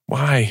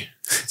 Why?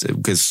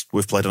 Because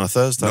we've played on a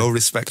Thursday. No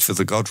respect for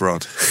the God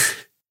Rod.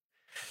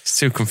 It's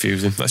too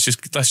confusing. Let's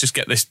just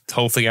get this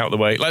whole thing out of the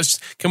way.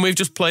 Can we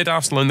just played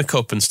Arsenal in the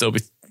cup and still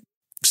be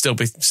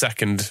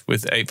second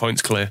with 8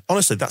 points clear?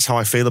 Honestly, that's how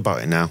I feel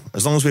about it now.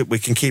 As long as we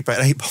can keep an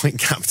 8-point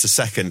gap to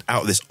second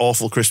out of this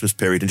awful Christmas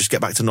period and just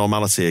get back to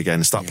normality again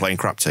and start playing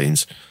crap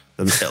teams,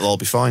 then it'll all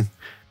be fine.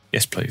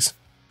 Yes, please.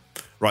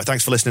 Right,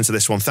 thanks for listening to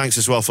this one. Thanks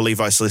as well for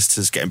Levi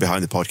Solicitors getting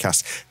behind the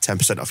podcast.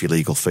 10% off your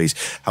legal fees.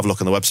 Have a look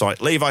on the website,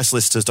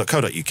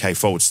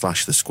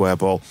 levisolicitors.co.uk/the square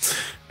ball.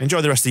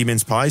 Enjoy the rest of your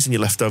mince pies and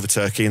your leftover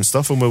turkey and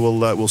stuff, and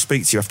we'll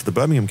speak to you after the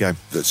Birmingham game.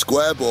 The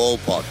Square Ball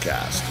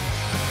Podcast.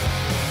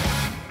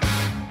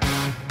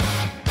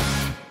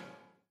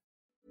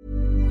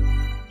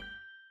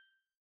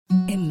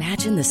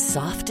 Imagine the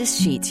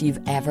softest sheets you've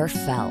ever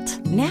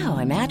felt. Now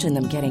imagine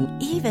them getting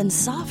even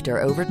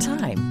softer over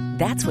time.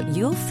 That's what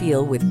you'll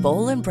feel with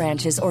Boll &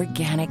 Branch's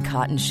organic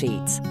cotton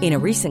sheets. In a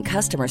recent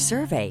customer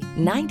survey,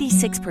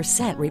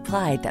 96%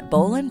 replied that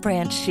Boll &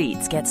 Branch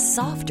sheets get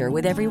softer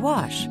with every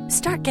wash.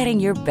 Start getting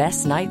your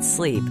best night's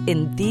sleep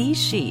in these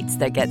sheets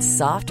that get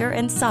softer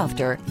and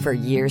softer for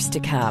years to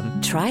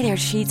come. Try their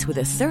sheets with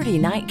a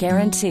 30-night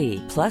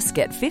guarantee. Plus,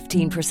 get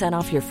 15%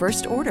 off your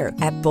first order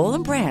at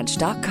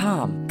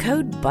bollandbranch.com.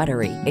 Code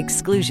BUTTERY.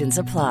 Exclusions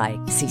apply.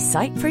 See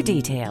site for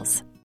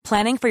details.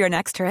 Planning for your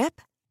next trip?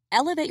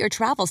 Elevate your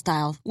travel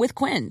style with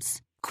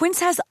Quince. Quince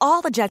has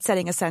all the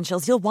jet-setting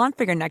essentials you'll want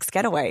for your next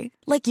getaway,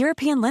 like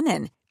European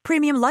linen,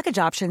 premium luggage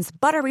options,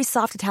 buttery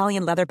soft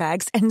Italian leather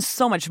bags, and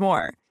so much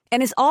more.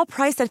 And is all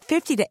priced at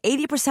 50 to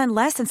 80%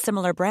 less than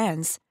similar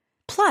brands.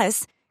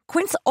 Plus,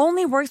 Quince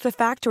only works with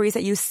factories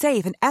that use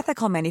safe and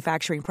ethical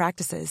manufacturing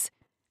practices.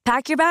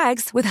 Pack your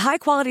bags with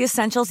high-quality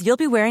essentials you'll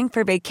be wearing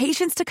for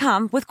vacations to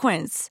come with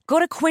Quince. Go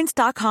to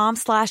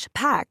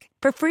quince.com/pack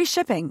for free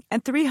shipping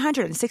and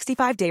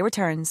 365-day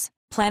returns.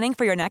 Planning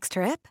for your next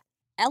trip?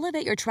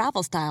 Elevate your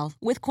travel style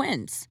with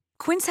Quince.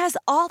 Quince has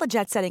all the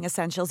jet-setting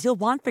essentials you'll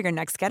want for your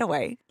next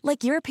getaway,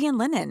 like European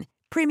linen,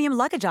 premium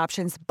luggage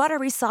options,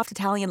 buttery soft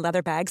Italian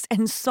leather bags,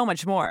 and so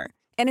much more.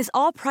 And is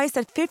all priced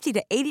at 50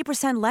 to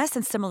 80% less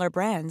than similar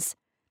brands.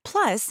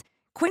 Plus,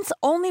 Quince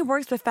only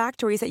works with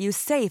factories that use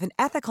safe and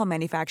ethical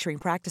manufacturing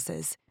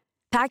practices.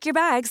 Pack your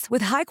bags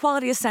with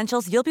high-quality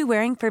essentials you'll be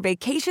wearing for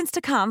vacations to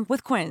come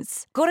with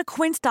Quince. Go to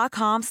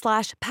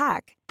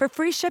quince.com/pack for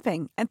free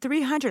shipping and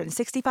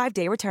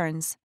 365-day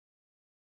returns.